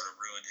stuff that sort of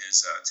ruined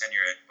his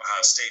tenure at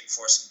Ohio State and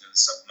forced him into the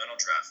supplemental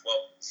draft.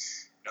 Well,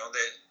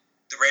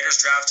 the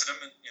Raiders drafted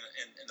him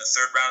in the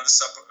third round of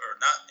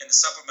not in the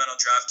supplemental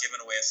draft,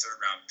 giving away a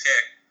third-round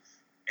pick,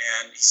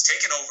 and he's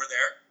taken over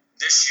there.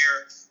 This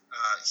year,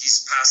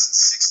 he's passing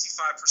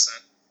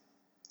 65%.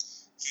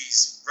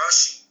 He's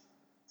rushing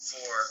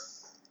for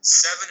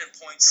 7.6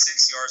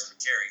 yards per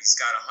carry. He's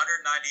got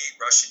 198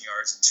 rushing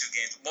yards in 2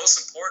 games. But most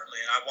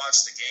importantly, and I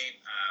watched the game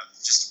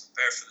just to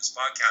prepare for this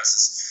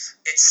podcast,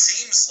 it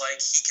seems like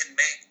he can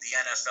make the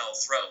NFL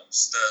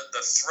throws,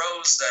 the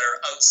throws that are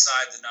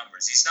outside the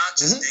numbers. He's not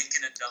just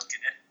dinking and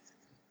dunking it.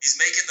 He's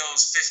making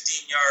those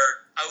 15-yard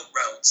out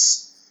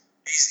routes.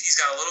 He's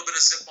got a little bit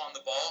of zip on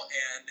the ball,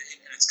 and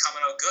it's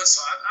coming out good.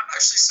 So I'm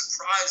actually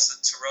surprised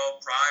that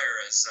Terrell Pryor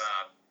has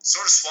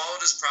sort of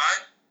swallowed his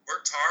pride,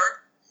 worked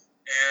hard,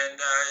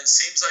 and it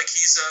seems like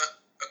he's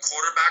a a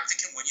quarterback that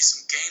can win you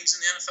some games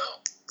in the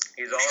NFL.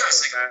 He's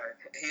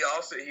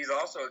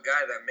also a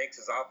guy that makes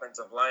his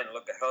offensive line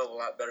look a hell of a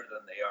lot better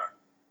than they are.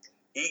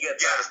 He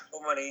gets out of so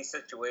many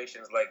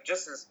situations, like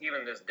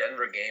even this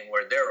Denver game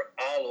where they're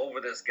all over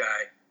this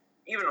guy,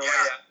 even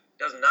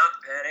does not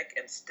panic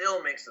and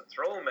still makes the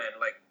throw, man.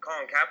 Like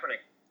Colin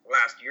Kaepernick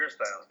last year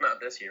style, not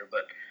this year,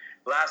 but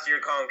last year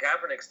Colin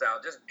Kaepernick style,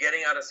 just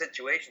getting out of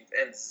situations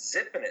and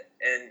zipping it.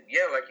 And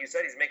yeah, like you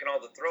said, he's making all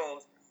the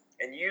throws.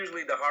 And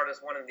usually the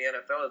hardest one in the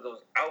NFL is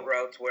those out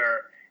routes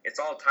where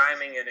it's all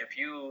timing, and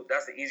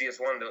that's the easiest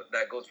one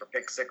that goes for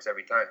pick six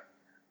every time.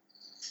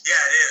 Yeah,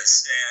 it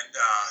is, and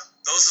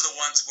those are the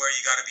ones where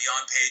you got to be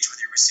on page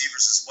with your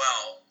receivers as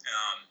well.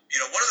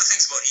 One of the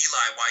things about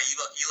why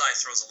Eli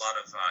throws a lot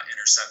of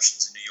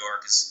interceptions in New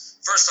York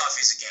is, first off,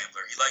 he's a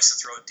gambler. He likes to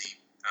throw it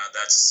deep.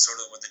 That's sort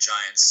of what the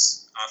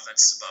Giants'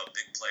 offense is about: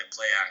 big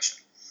play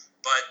action.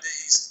 But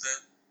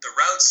the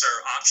routes are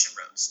option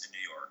routes in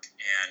New York,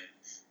 and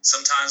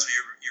sometimes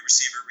your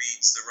receiver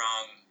reads the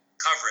wrong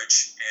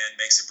coverage and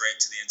makes a break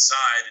to the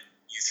inside, and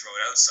you throw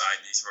it outside,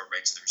 and you throw it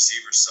right to the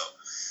receiver. So,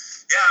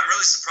 yeah, I'm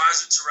really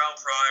surprised with Terrell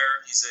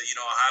Pryor. He's a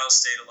Ohio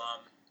State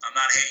alum. I'm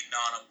not hating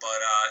on him, but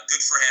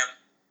good for him.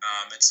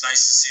 It's nice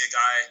to see a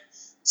guy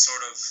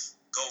sort of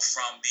go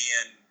from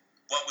being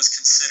what was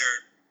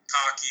considered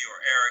cocky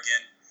or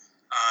arrogant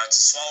to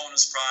swallowing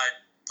his pride,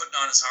 putting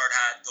on his hard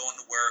hat, going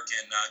to work,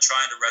 and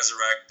trying to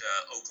resurrect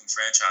Oakland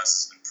franchise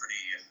has been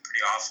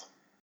pretty awful.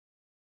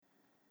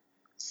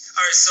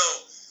 All right, so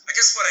I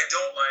guess what I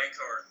don't like,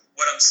 or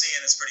what I'm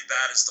seeing is pretty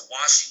bad, is the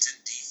Washington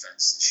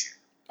defense this year.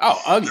 Oh,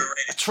 ugly. They're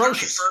rated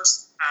Atrocious.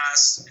 31st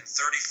pass and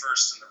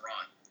 31st in the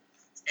run.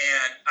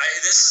 And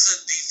this is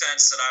a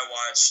defense that I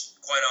watch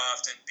quite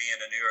often, being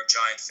a New York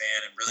Giant fan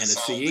and really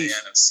following the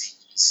NFC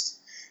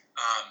East.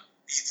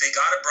 They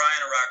got a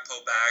Brian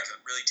Orakpo back, a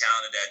really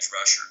talented edge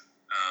rusher.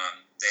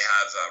 They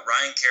have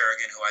Ryan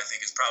Kerrigan, who I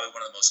think is probably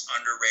one of the most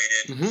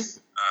underrated 3-4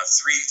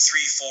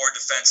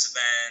 defensive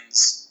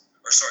ends.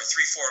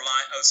 3-4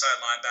 outside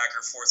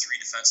linebacker, 4-3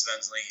 defensive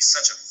ends in the league. He's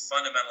such a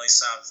fundamentally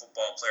sound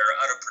football player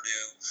out of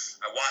Purdue.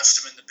 I watched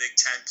him in the Big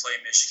Ten play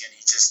Michigan.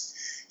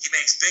 He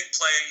makes big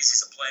plays.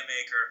 He's a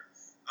playmaker.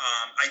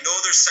 I know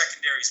their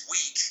secondary's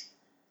weak,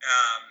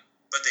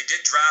 but they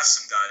did draft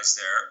some guys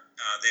there.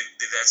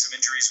 They've had some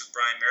injuries with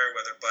Brian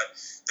Merriweather, but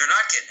they're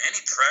not getting any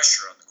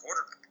pressure on the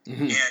quarterback.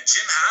 Mm-hmm. And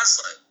Jim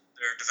Haslett,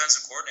 their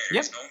defensive coordinator,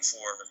 is known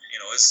for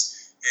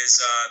his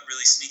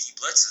really sneaky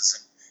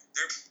blitzes, and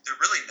they're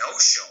really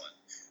no-showing.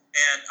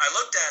 And I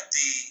looked at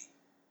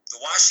the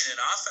Washington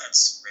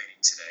offense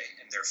rating today,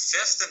 and they're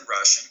 5th in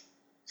rushing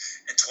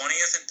and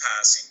 20th in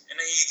passing.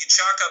 And then you can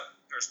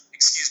they're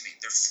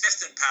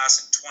 5th in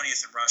passing,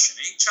 20th in rushing.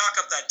 And you can chalk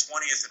up that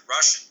 20th in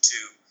rushing to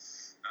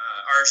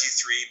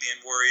RG3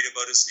 being worried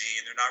about his knee,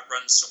 and they're not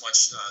running so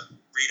much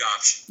read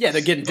option. Yeah,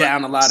 they're getting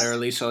down a lot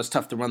early, so it's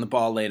tough to run the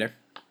ball later.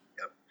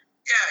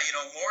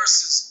 Yeah,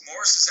 Morris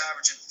is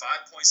averaging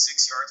 5.6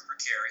 yards per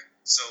carry,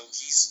 so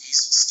he's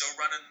still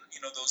running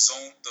those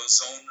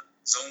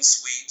zone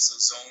sweeps,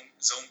 those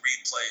zone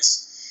read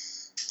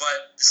plays.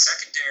 But the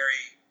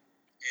secondary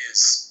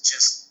is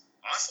just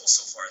awful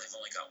so far. They've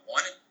only got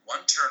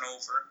one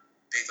turnover.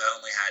 They've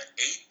only had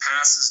 8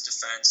 passes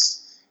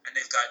defense, and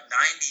they've got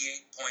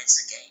 98 points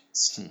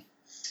against.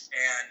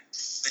 And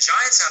the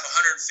Giants have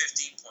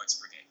 115 points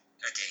per game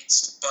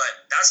against,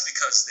 but that's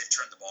because they've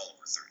turned the ball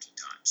over 13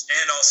 times,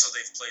 and also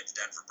they've played the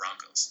Denver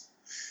Broncos.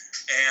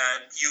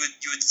 And you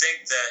would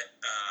think that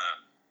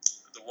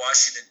the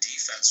Washington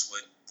defense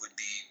would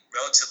be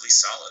relatively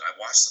solid. I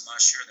watched them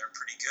last year, and they're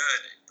pretty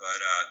good, but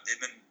they've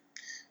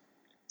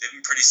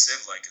been pretty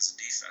civ-like as a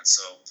defense.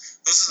 So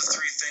those are the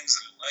 3 things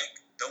that I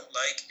don't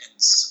like, and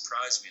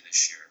surprise me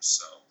this year.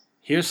 So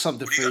here's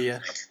something for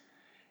you.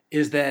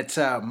 Is that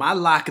my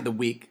lock of the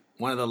week?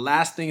 One of the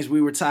last things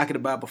we were talking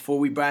about before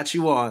we brought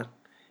you on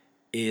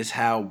is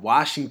how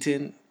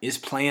Washington is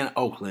playing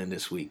Oakland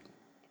this week.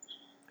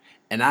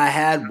 And I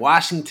had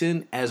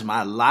Washington as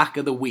my lock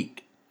of the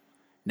week.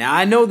 Now,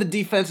 I know the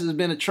defense has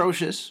been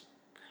atrocious,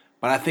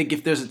 but I think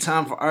if there's a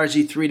time for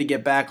RG3 to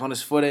get back on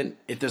his footing,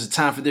 if there's a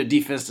time for their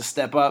defense to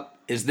step up,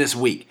 is this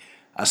week.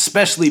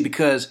 Especially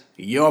because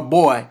your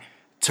boy,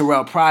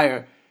 Terrell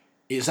Pryor,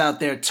 is out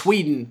there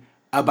tweeting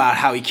about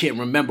how he can't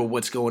remember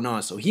what's going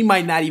on. So he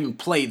might not even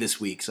play this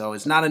week. So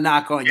it's not a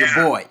knock on your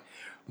boy.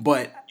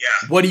 But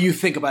what do you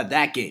think about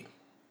that game?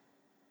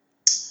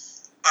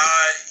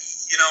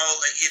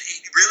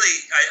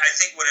 I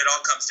think what it all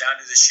comes down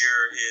to this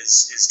year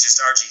is just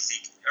RG3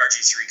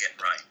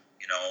 getting right.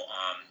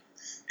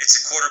 It's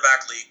a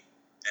quarterback league,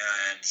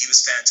 and he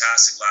was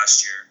fantastic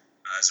last year.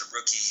 As a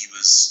rookie, he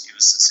was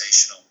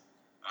sensational.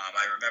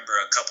 I remember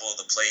a couple of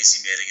the plays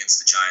he made against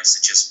the Giants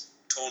that just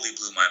totally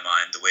blew my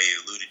mind. The way he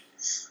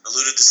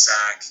eluded the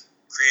sack,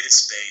 created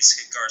space,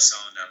 hit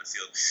Garcon down the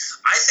field.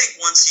 I think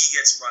once he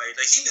gets right,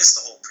 he missed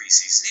the whole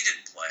preseason. He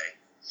didn't play.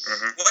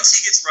 Mm-hmm. Once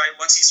he gets right,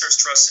 once he starts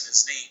trusting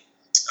his knee,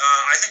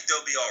 I think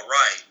they'll be all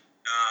right.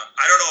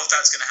 I don't know if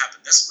that's going to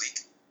happen this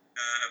week,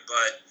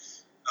 but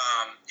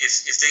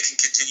if they can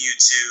continue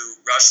to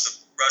rush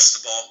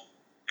the ball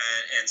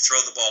and throw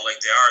the ball like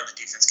they are, and the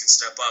defense can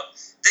step up,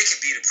 they can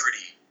beat a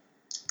pretty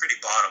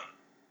bottom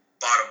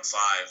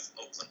five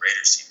Oakland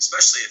Raiders team,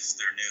 especially if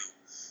their new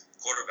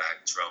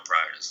quarterback Terrell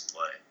Pryor doesn't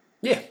play.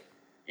 Yeah.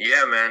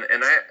 Yeah, man.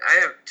 And I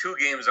have two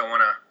games I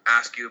want to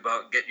ask you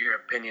about, get your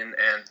opinion,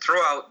 and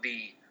throw out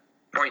the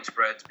point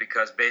spreads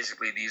because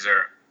basically these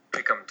are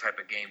pick-em type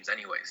of games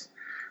anyways.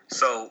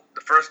 So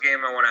the first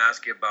game I want to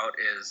ask you about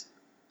is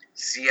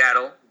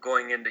Seattle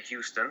going into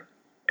Houston,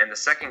 and the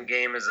second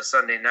game is a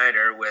Sunday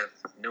nighter with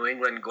New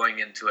England going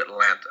into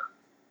Atlanta.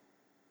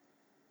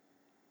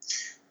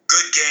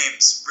 Good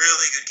games,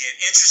 really good game.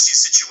 Interesting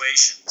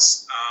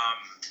situations.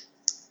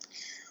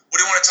 What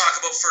do you want to talk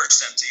about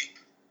first, MT?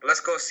 Let's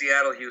go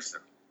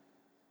Seattle-Houston.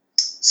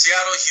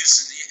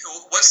 Seattle-Houston.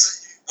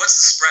 What's the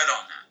spread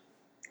on that?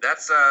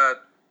 That's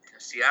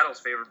Seattle's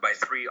favored by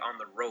 3 on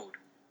the road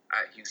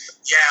at Houston.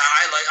 Yeah,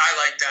 I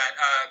like that.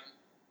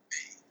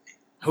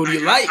 Who do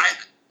you like?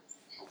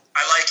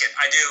 I like it.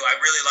 I do. I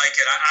really like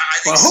it. I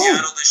think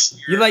Seattle this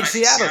year. You like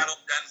Seattle?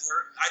 Denver.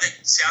 I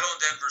think Seattle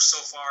and Denver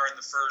so far in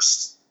the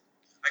first,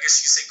 I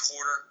guess you could say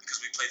quarter, because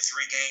we played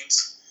 3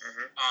 games.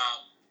 Mm-hmm.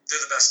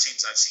 They're the best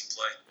teams I've seen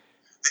play.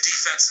 The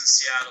defense in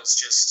Seattle's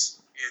just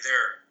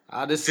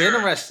this is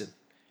interesting.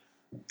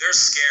 They're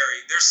scary.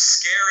 They're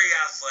scary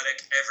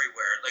athletic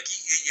everywhere. Like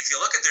if you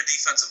look at their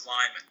defensive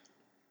linemen,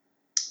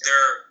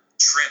 they're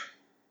trim,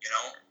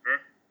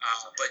 Mm-hmm.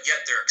 but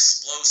yet they're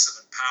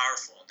explosive and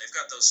powerful. And they've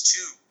got those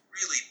 2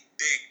 really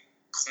big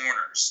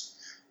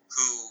corners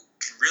who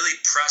can really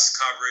press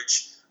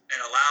coverage and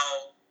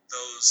allow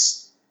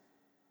those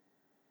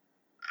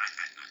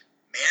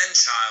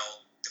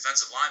man-child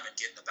defensive linemen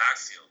get in the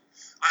backfield.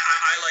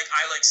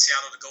 I like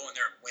Seattle to go in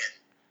there and win.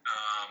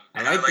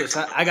 I like this.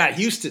 I got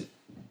Houston.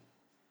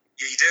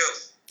 Yeah, you do.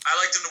 I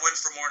like them to win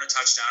for more than a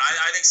touchdown.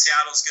 I think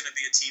Seattle's going to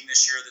be a team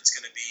this year that's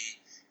going to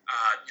be,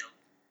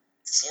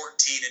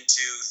 14-2,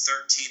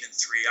 13-3.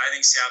 I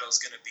think Seattle's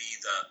going to be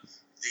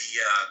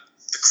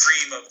the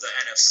cream of the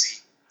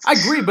NFC. I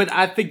agree, but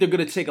I think they're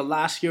going to take a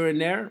loss here and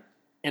there,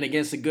 and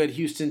against a good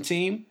Houston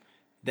team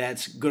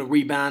that's going to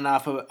rebound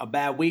off of a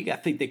bad week, I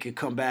think they could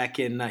come back,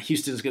 and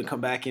Houston's going to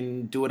come back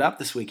and do it up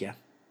this weekend.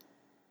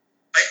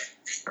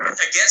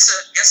 Against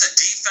a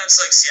defense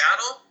like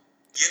Seattle,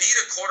 you need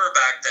a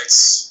quarterback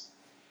that's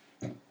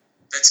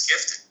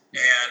gifted.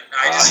 And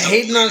I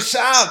hating on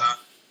Schaub.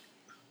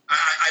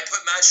 I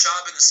put Matt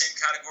Schaub in the same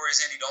category as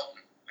Andy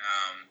Dalton.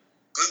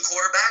 Good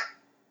quarterback,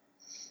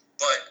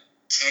 but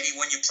can he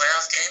win you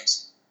playoff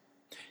games?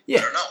 Yeah.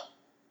 I don't know.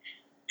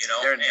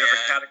 They're in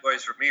different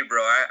categories for me,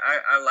 bro.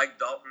 I like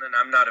Dalton, and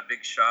I'm not a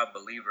big Schaub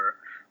believer.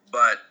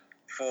 But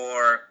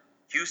for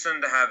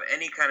Houston to have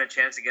any kind of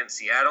chance against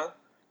Seattle,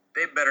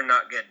 they better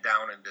not get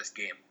down in this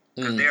game.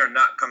 Because they are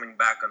not coming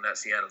back on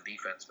that Seattle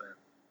defense, man.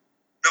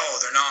 No,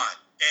 they're not.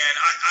 And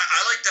I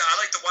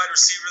like the wide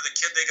receiver, the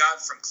kid they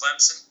got from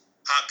Clemson,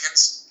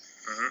 Hopkins.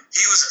 Mm-hmm.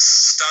 He was a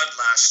stud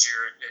last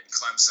year at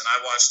Clemson. I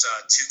watched 2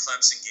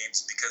 Clemson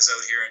games because out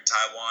here in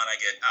Taiwan I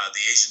get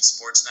the Asian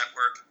Sports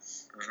Network,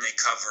 and they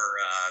cover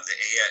the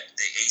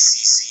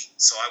ACC.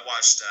 So I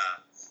watched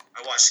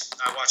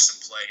him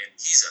play, and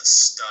he's a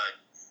stud,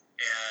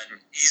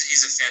 and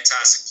he's a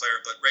fantastic player.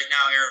 But right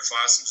now, Aaron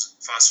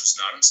Foster's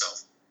not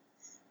himself,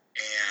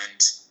 and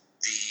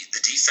the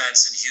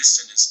defense in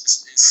Houston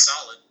is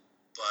solid.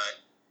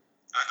 But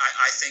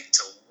I think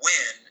to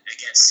win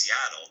against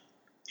Seattle,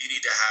 you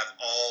need to have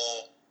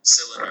all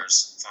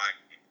cylinders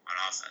firing on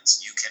offense.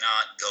 You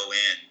cannot go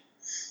in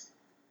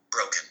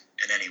broken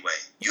in any way.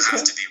 You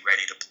have to be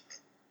ready to play.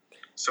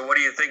 So what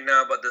do you think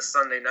now about this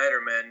Sunday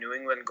nighter, man? New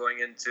England going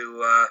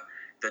into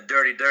the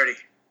dirty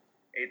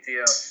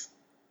ATL.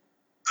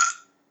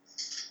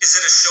 Is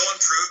it a show and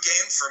prove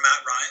game for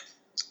Matt Ryan?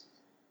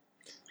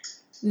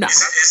 No.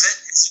 Is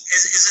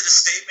it a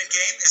statement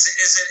game?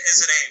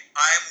 Is it a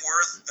I'm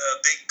worth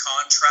the big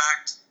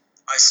contract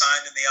I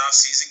signed in the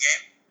offseason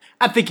game?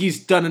 I think he's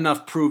done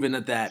enough proving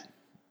at that.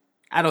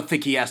 I don't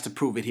think he has to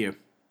prove it here.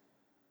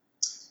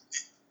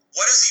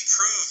 What does he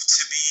prove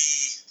to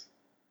be?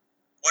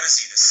 What is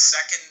he? The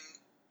second?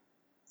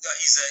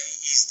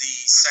 He's the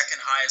second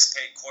highest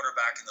paid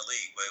quarterback in the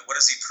league. But what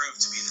does he prove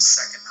to be the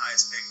second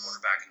highest paid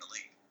quarterback in the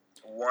league?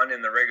 1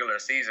 in the regular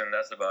season.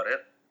 That's about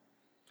it.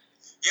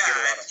 Yeah, he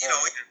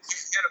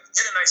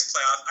hit a nice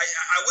playoff.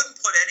 I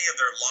wouldn't put any of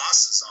their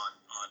losses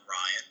on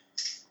Ryan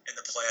in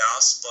the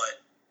playoffs,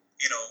 but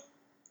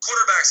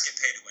quarterbacks get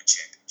paid to win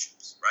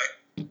championships,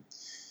 right?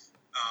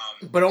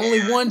 But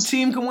only one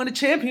team can win a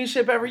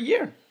championship every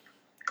year.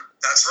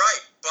 That's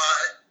right,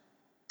 but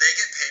they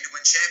get paid to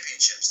win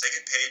championships. They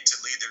get paid to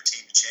lead their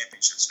team to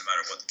championships no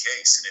matter what the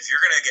case. And if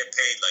you're going to get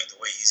paid like the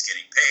way he's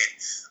getting paid,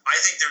 I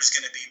think there's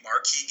going to be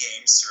marquee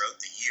games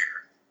throughout the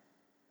year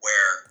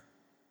where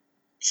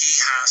he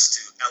has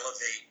to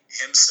elevate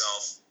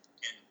himself,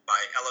 and by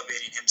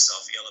elevating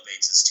himself, he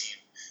elevates his team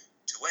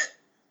to win.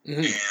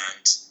 Mm-hmm.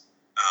 And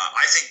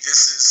I think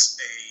this is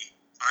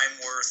I'm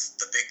worth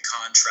the big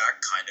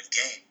contract kind of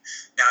game.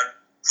 Now,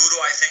 who do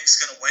I think is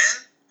going to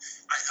win?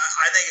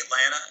 I think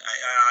Atlanta.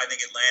 I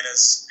think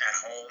Atlanta's at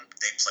home.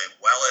 They play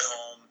well at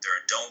home. They're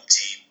a dome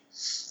team.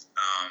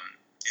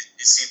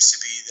 It seems to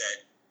be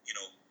that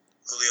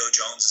Julio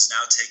Jones is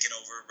now taking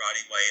over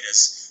Roddy White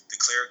as the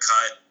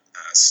clear-cut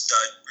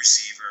stud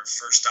receiver,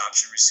 first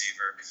option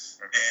receiver,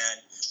 and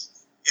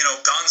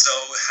Gonzo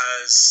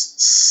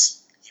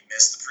he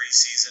missed the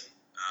preseason.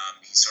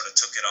 He sort of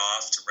took it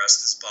off to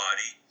rest his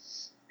body,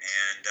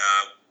 and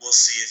we'll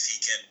see if he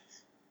can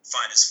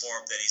find his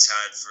form that he's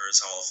had for his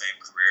Hall of Fame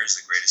career as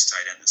the greatest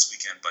tight end this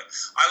weekend. But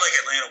I like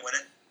Atlanta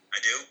winning. I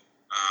do.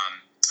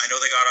 I know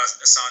they got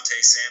Asante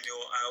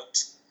Samuel out,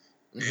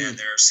 and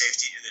their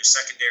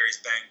secondary is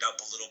banged up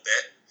a little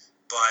bit.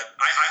 But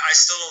I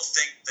still don't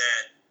think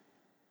that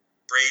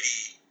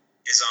Brady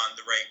is on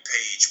the right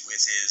page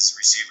with his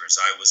receivers.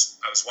 I was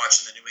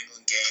watching the New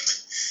England game,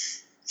 and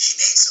he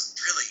made some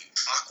really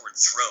awkward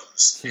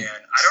throws. And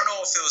I don't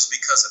know if it was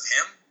because of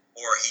him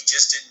or he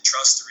just didn't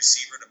trust the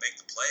receiver to make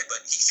the play,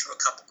 but he threw a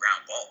couple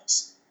ground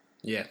balls.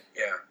 Yeah.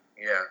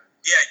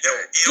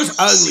 Just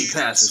ugly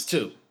passes,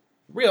 too.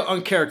 Real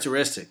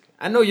uncharacteristic.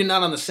 I know you're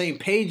not on the same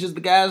page as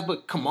the guys,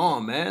 but come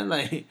on, man.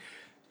 Like,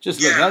 just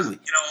look ugly.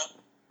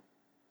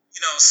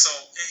 So,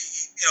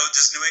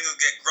 does New England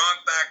get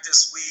Gronk back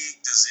this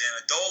week? Does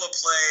Amendola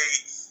play?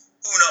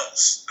 Who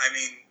knows? I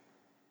mean,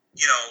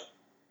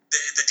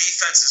 the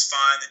defense is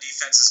fine. The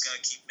defense is going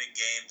to keep them in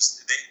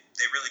games.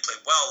 They really played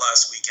well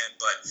last weekend,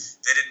 but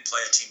they didn't play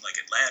a team like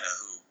Atlanta,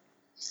 who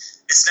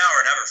it's now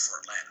or never for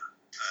Atlanta.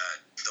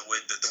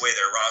 The way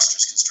their roster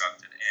is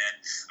constructed, and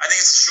I think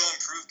it's a show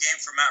improved game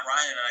for Matt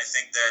Ryan, and I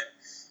think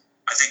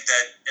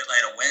that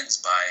Atlanta wins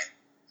by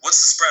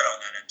what's the spread on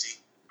that,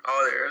 MT?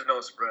 Oh, there is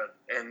no spread,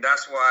 and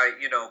that's why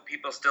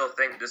people still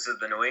think this is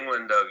the New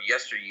England of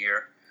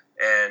yesteryear,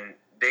 and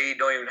they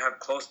don't even have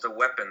close to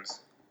weapons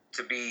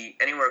to be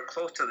anywhere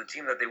close to the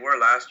team that they were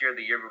last year,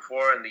 the year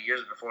before, and the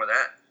years before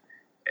that.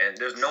 And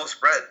there's no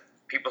spread.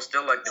 People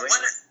still like New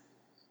England.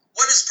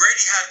 When has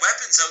Brady had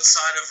weapons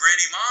outside of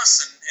Randy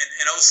Moss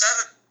in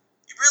 07?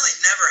 He really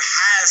never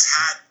has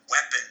had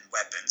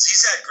weapons.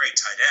 He's had great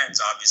tight ends,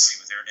 obviously,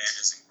 with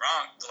Hernandez and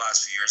Gronk the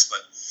last few years,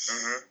 but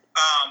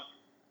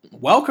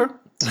Welker.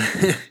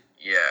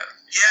 Yeah.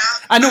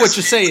 I know what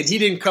you're saying. He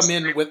didn't come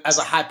in as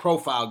a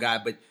high-profile guy,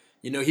 but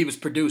he was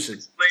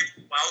producing.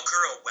 Played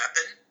Welker a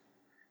weapon?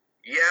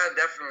 Yeah,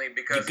 definitely,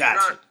 because he's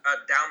not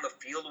a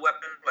down-the-field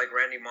weapon like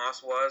Randy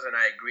Moss was, and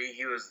I agree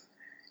he's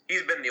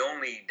been the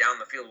only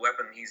down-the-field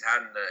weapon he's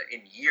had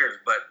in years,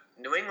 but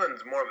New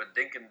England's more of a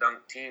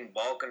dink-and-dunk team,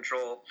 ball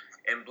control,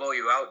 and blow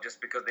you out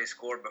just because they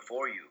scored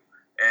before you.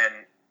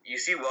 And you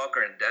see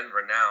Welker in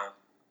Denver now,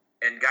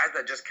 and guys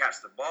that just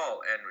catch the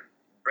ball, and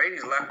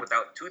Brady's left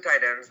without two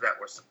tight ends that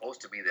were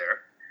supposed to be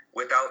there,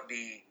 without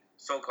the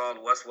so-called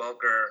Wes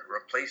Welker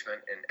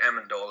replacement in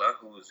Amendola,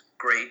 who's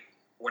great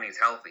when he's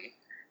healthy,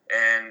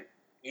 and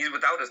he's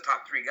without his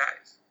top three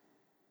guys.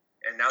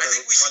 And now I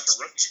think we should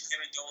change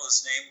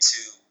Amendola's name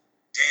to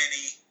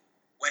Danny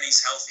when he's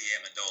healthy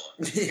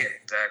Amendola. Yeah,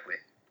 exactly.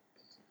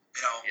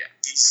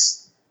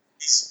 He's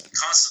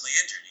constantly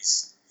injured.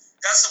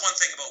 That's the one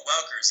thing about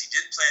Welker is he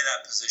did play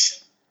that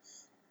position,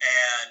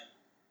 and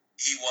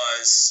he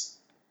was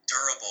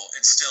durable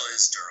and still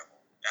is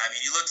durable. I mean,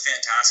 he looked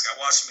fantastic. I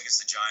watched him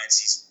against the Giants.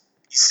 He's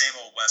same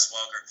old Wes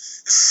Welker.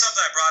 This is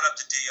something I brought up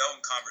to D.O.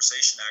 in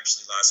conversation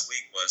actually last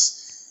week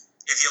was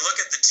if you look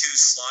at the two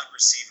slot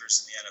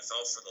receivers in the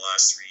NFL for the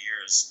last 3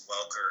 years,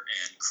 Welker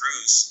and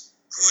Cruz,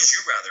 who would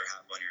you rather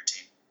have on your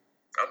team?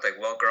 I'll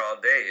take Welker all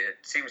day.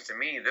 It seems to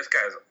me this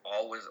guy's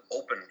always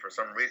open for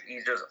some reason.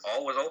 He's just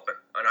always open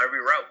on every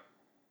route.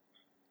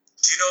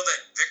 Do you know that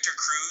Victor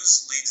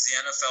Cruz leads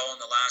the NFL in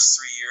the last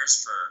 3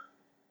 years for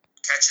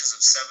catches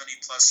of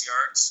 70-plus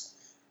yards,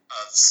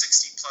 of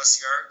 60-plus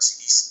yards?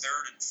 He's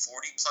third in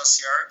 40-plus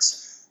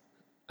yards.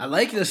 I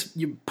like this.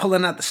 You're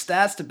pulling out the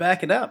stats to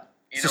back it up.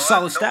 It's a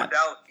solid stat. No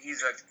doubt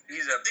he's a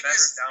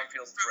better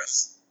downfield threat.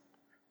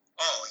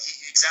 Oh,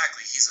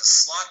 exactly. He's a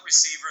slot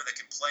receiver that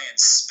can play in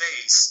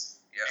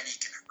space, and he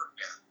can hurt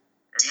you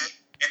deep,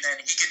 and then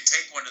he can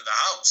take one to the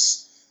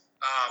house.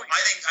 I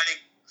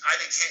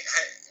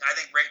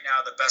think right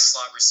now the best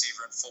slot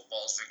receiver in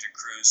football is Victor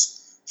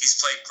Cruz. He's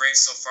played great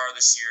so far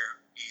this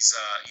year. He's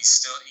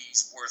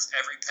worth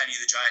every penny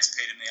the Giants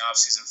paid him in the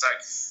offseason. In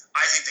fact,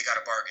 I think they got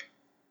a bargain.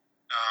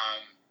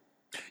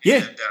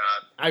 And,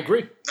 I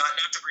agree. Not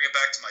to bring it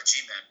back to my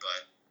G-Man,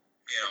 but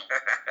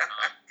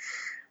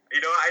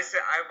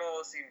I've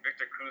always seen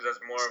Victor Cruz as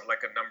more of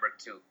like a number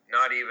two,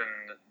 not even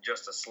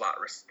just a slot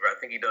receiver. I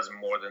think he does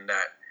more than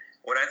that.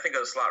 When I think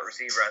of a slot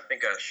receiver, I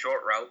think of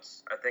short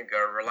routes, I think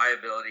of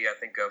reliability, I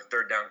think of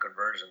third down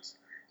conversions.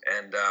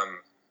 And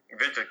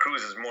Victor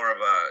Cruz is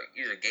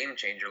he's a game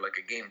changer,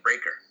 like a game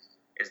breaker,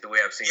 is the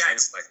way I've seen him,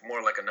 like more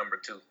like a number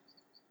two.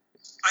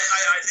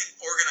 I think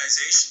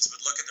organizations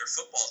would look at their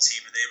football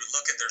team and they would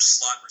look at their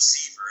slot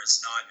receiver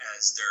as not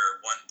as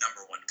their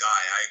number one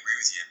guy. I agree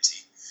with you,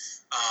 MT.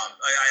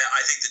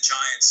 I think the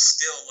Giants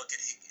still look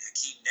at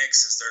Hakeem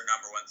Nicks as their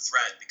number one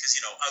threat because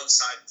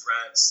outside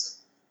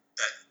threats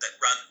that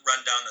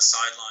run down the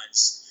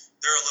sidelines,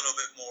 they're a little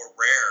bit more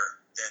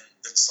rare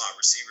than slot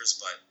receivers,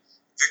 but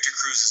Victor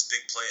Cruz's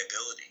big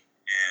playability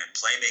and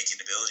playmaking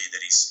ability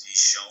that he's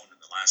shown in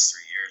the last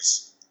 3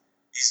 years,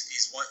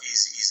 he's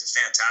a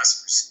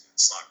fantastic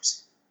slot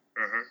receiver.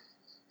 Mm-hmm.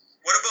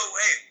 What about,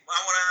 I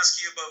want to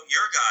ask you about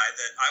your guy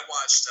that I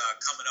watched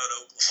coming out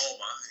of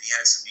Oklahoma. He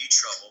had some knee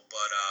trouble,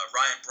 but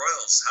Ryan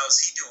Broyles, how's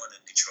he doing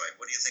in Detroit?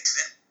 What do you think of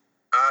him?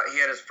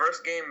 He had his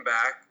first game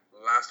back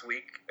last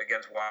week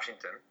against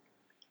Washington.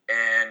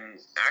 And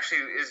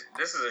actually,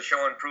 this is a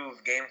show and prove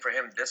game for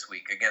him this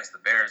week against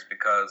the Bears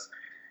because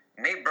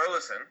Nate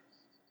Burleson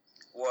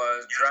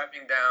was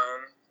driving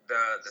down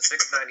the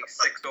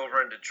 696 over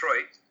in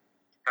Detroit,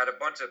 had a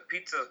bunch of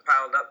pizzas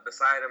piled up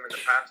beside him in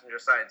the passenger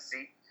side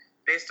seat.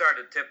 They start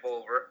to tip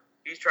over.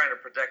 He's trying to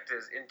protect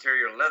his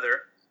interior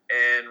leather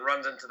and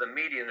runs into the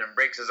median and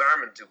breaks his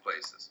arm in 2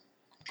 places.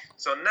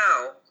 So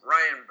now,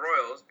 Ryan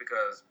Broyles,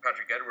 because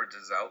Patrick Edwards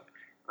is out,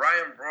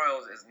 Ryan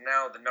Broyles is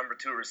now the number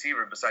 2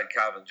 receiver beside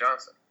Calvin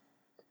Johnson.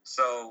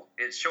 So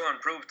it's show and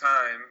prove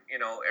time.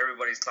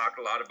 Everybody's talked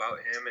a lot about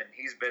him, and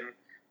he's been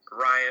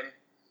Ryan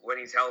when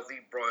he's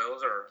healthy,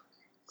 Broyles, or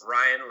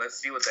Ryan,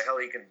 let's see what the hell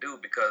he can do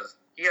because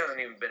he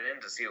hasn't even been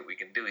in to see what we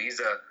can do. He's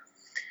a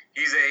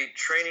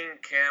training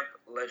camp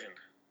legend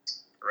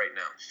right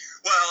now.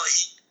 Well,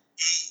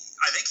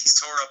 I think he's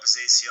tore up his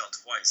ACL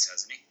twice,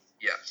 hasn't he?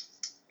 Yeah.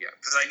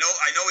 Because I know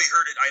he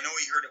hurt it. I know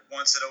he hurt it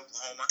once at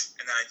Oklahoma,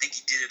 and then I think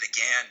he did it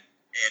again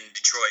in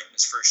Detroit in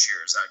his first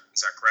year. Is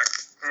that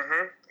correct?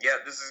 Mm-hmm. Yeah,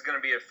 this is going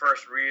to be his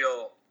first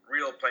real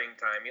playing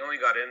time. He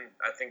only got in,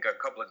 I think, a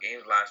couple of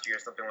games last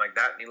year, something like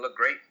that, and he looked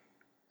great.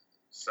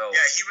 So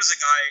yeah, he was a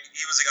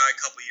guy a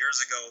couple years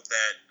ago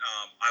that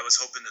I was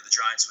hoping that the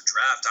Giants would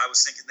draft. I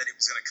was thinking that he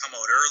was going to come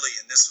out early,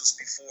 and this was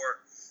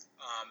before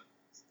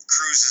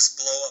Cruz's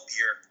blow-up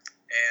year.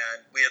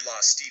 And we had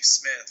lost Steve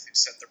Smith, who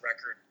set the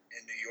record in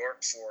New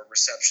York for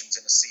receptions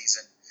in a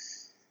season.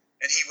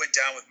 And he went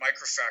down with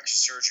microfracture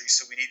surgery,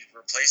 so we needed to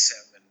replace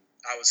him. And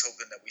I was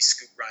hoping that we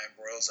scooped Ryan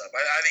Broyles up.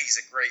 I think he's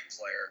a great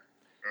player.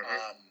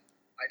 Mm-hmm.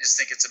 I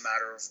just think it's a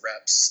matter of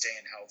reps,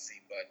 staying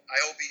healthy. But I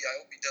hope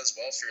he does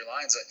well for your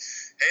Lions.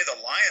 Hey, the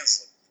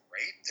Lions look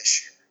great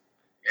this year.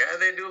 Yeah,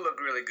 they do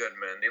look really good,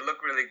 man. They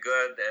look really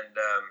good, and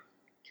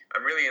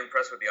I'm really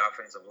impressed with the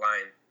offensive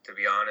line, to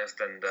be honest.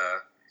 And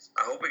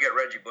I hope we get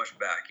Reggie Bush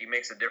back. He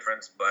makes a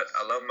difference. But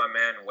I love my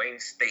man Wayne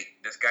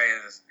State. This guy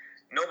is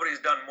nobody's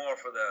done more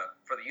for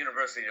the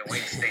University of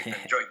Wayne State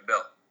than Joyke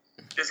Bell.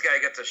 This guy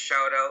gets a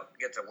shout out,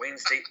 gets a Wayne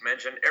State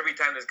mention every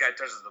time this guy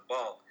touches the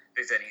ball.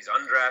 They said he's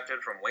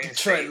undrafted from Wayne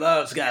State. Detroit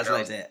loves guys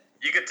like that.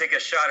 You could take a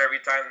shot every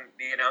time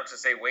the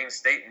announcers say Wayne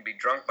State and be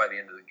drunk by the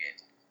end of the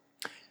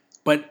game.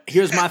 But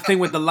here's my thing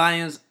with the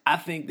Lions. I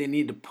think they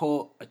need to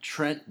pull a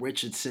Trent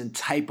Richardson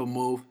type of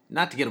move,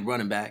 not to get a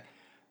running back,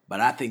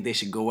 but I think they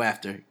should go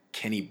after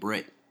Kenny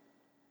Britt.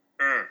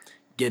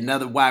 Get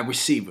another wide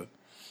receiver.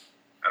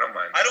 I don't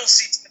mind. I don't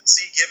see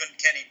Tennessee giving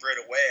Kenny Britt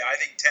away. I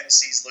think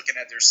Tennessee's looking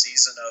at their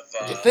season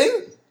of... you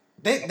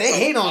think? They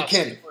hate on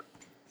Kenny.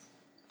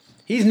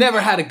 He's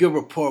never had a good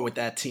rapport with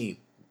that team.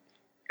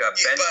 Got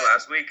benched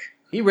last week.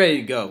 He ready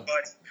to go.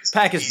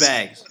 Pack his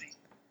bags.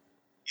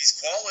 He's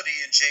quality,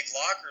 and Jake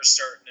Locker's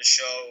starting to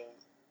show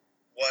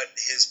what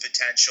his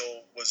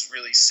potential was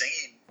really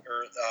seen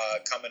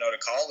coming out of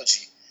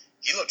college.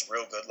 He looked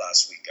real good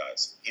last week,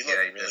 guys. He looked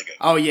really good.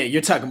 Oh, yeah,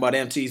 you're talking about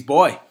MT's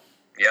boy.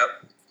 Yep.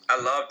 I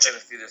love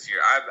Tennessee this year.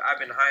 I've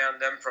been high on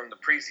them from the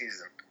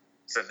preseason.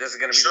 Said this is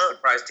going to be the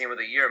surprise team of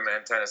the year,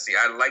 man, Tennessee.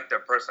 I like their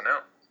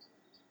personnel.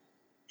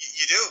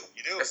 You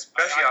do.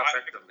 Especially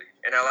offensively.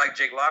 And I like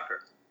Jake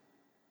Locker.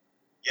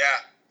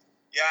 Yeah,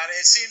 and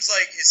it seems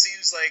like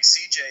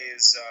CJ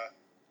is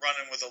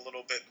running with a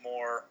little bit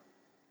more,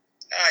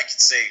 I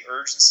could say,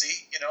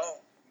 urgency. He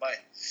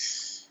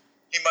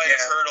might have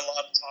heard a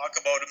lot of talk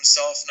about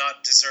himself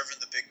not deserving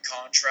the big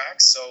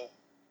contract, so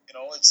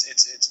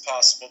it's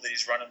possible that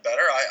he's running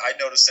better. I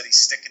noticed that he's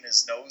sticking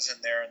his nose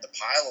in there in the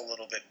pile a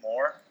little bit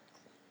more.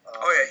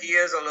 He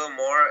is a little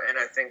more, and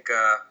I think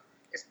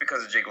it's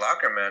because of Jake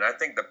Locker, man. I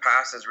think the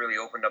pass has really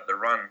opened up the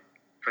run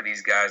for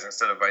these guys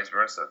instead of vice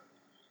versa.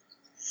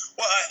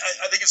 Well,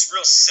 I think it's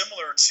real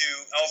similar to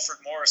Alfred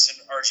Morris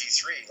and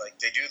RG3. Like,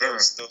 they do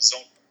those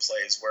zone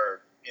plays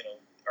where,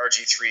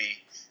 RG3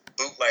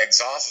 bootlegs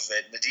off of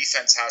it, and the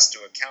defense has to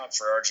account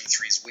for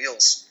RG3's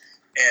wheels.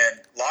 And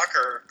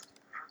Locker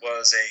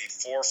was a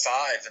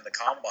 4.5 in the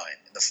combine,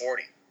 in the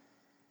 40.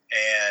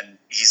 And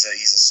he's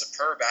a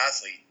superb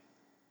athlete.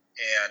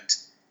 And,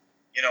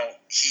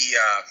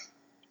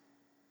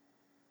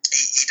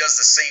 he does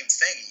the same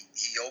thing.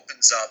 He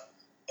opens up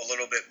a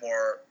little bit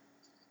more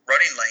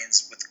running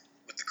lanes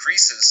with the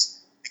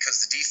creases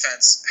because the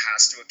defense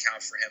has to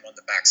account for him on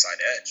the backside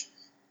edge.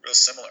 Real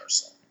similar.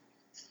 So.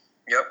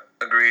 Yep,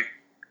 agreed.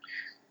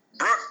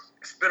 Brooke,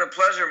 it's been a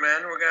pleasure,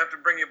 man. We're going to have to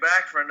bring you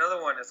back for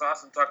another one. It's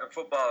awesome talking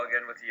football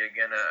again with you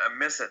again. I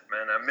miss it,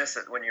 man. I miss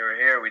it when you were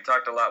here. We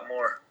talked a lot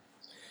more.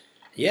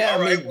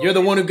 Yeah, you're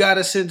the one who got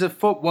us into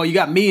football. You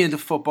got me into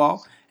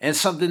football. And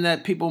something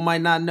that people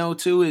might not know,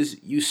 too, is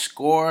you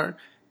score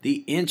the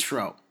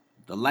intro,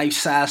 the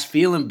life-size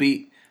feeling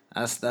beat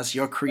That's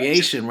your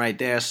creation right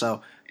there.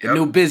 So the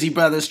new Busy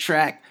Brothers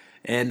track,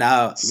 and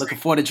looking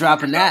forward to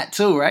dropping that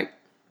too, right?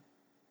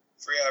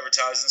 Free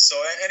advertising. So,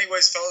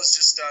 anyways, fellas,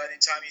 just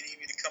anytime you need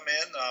me to come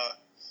in,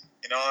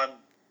 I'm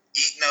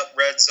eating up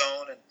Red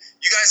Zone, and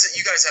you guys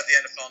have the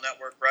NFL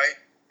Network, right?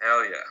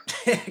 Hell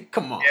yeah!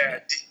 Come on. Yeah.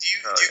 Do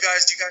you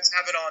guys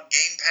have it on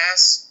Game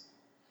Pass?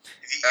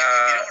 If you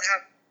don't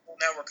have the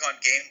network on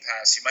Game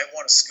Pass, you might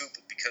want to scoop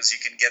it because you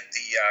can get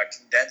the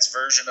condensed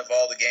version of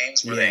all the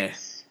games where they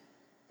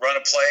run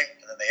a play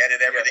and then they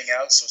edit everything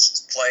out, so it's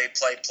just play,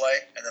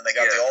 and then they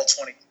got the all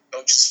 20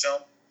 coaches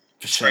film.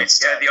 For sure.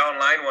 Yeah, the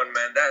online one,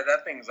 man.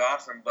 That thing's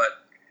awesome.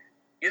 But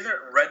isn't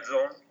Red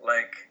Zone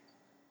like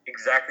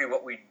exactly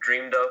what we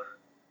dreamed of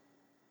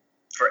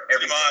for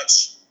every? Pretty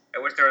much. I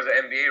wish there was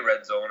an NBA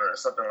Red Zone or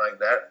something like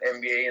that.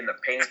 NBA in the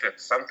paint or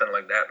something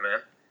like that, man.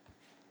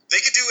 They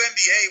could do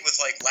NBA with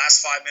like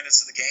last 5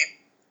 minutes of the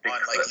game on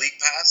like League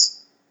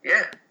Pass.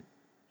 Yeah.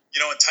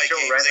 In tight show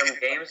games. Random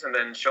games and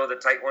then show the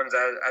tight ones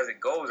as it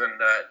goes, and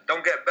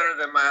don't get better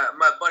than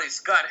my buddy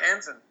Scott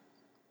Hansen.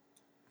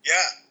 Yeah.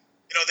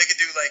 They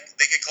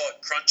could call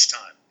it crunch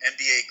time,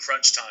 NBA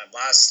crunch time,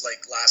 last 3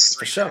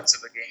 minutes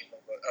of a game,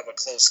 of a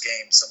close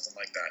game, something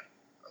like that.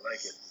 I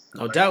like it.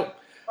 No doubt.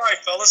 All right,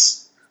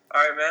 fellas.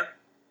 All right, man.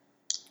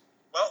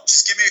 Well,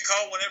 just give me a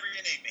call whenever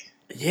you need me.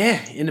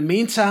 Yeah, in the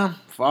meantime,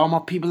 for all my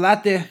people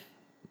out there,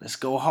 let's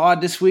go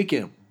hard this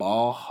weekend.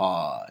 Ball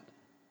hard.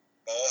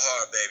 Ball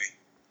hard, baby.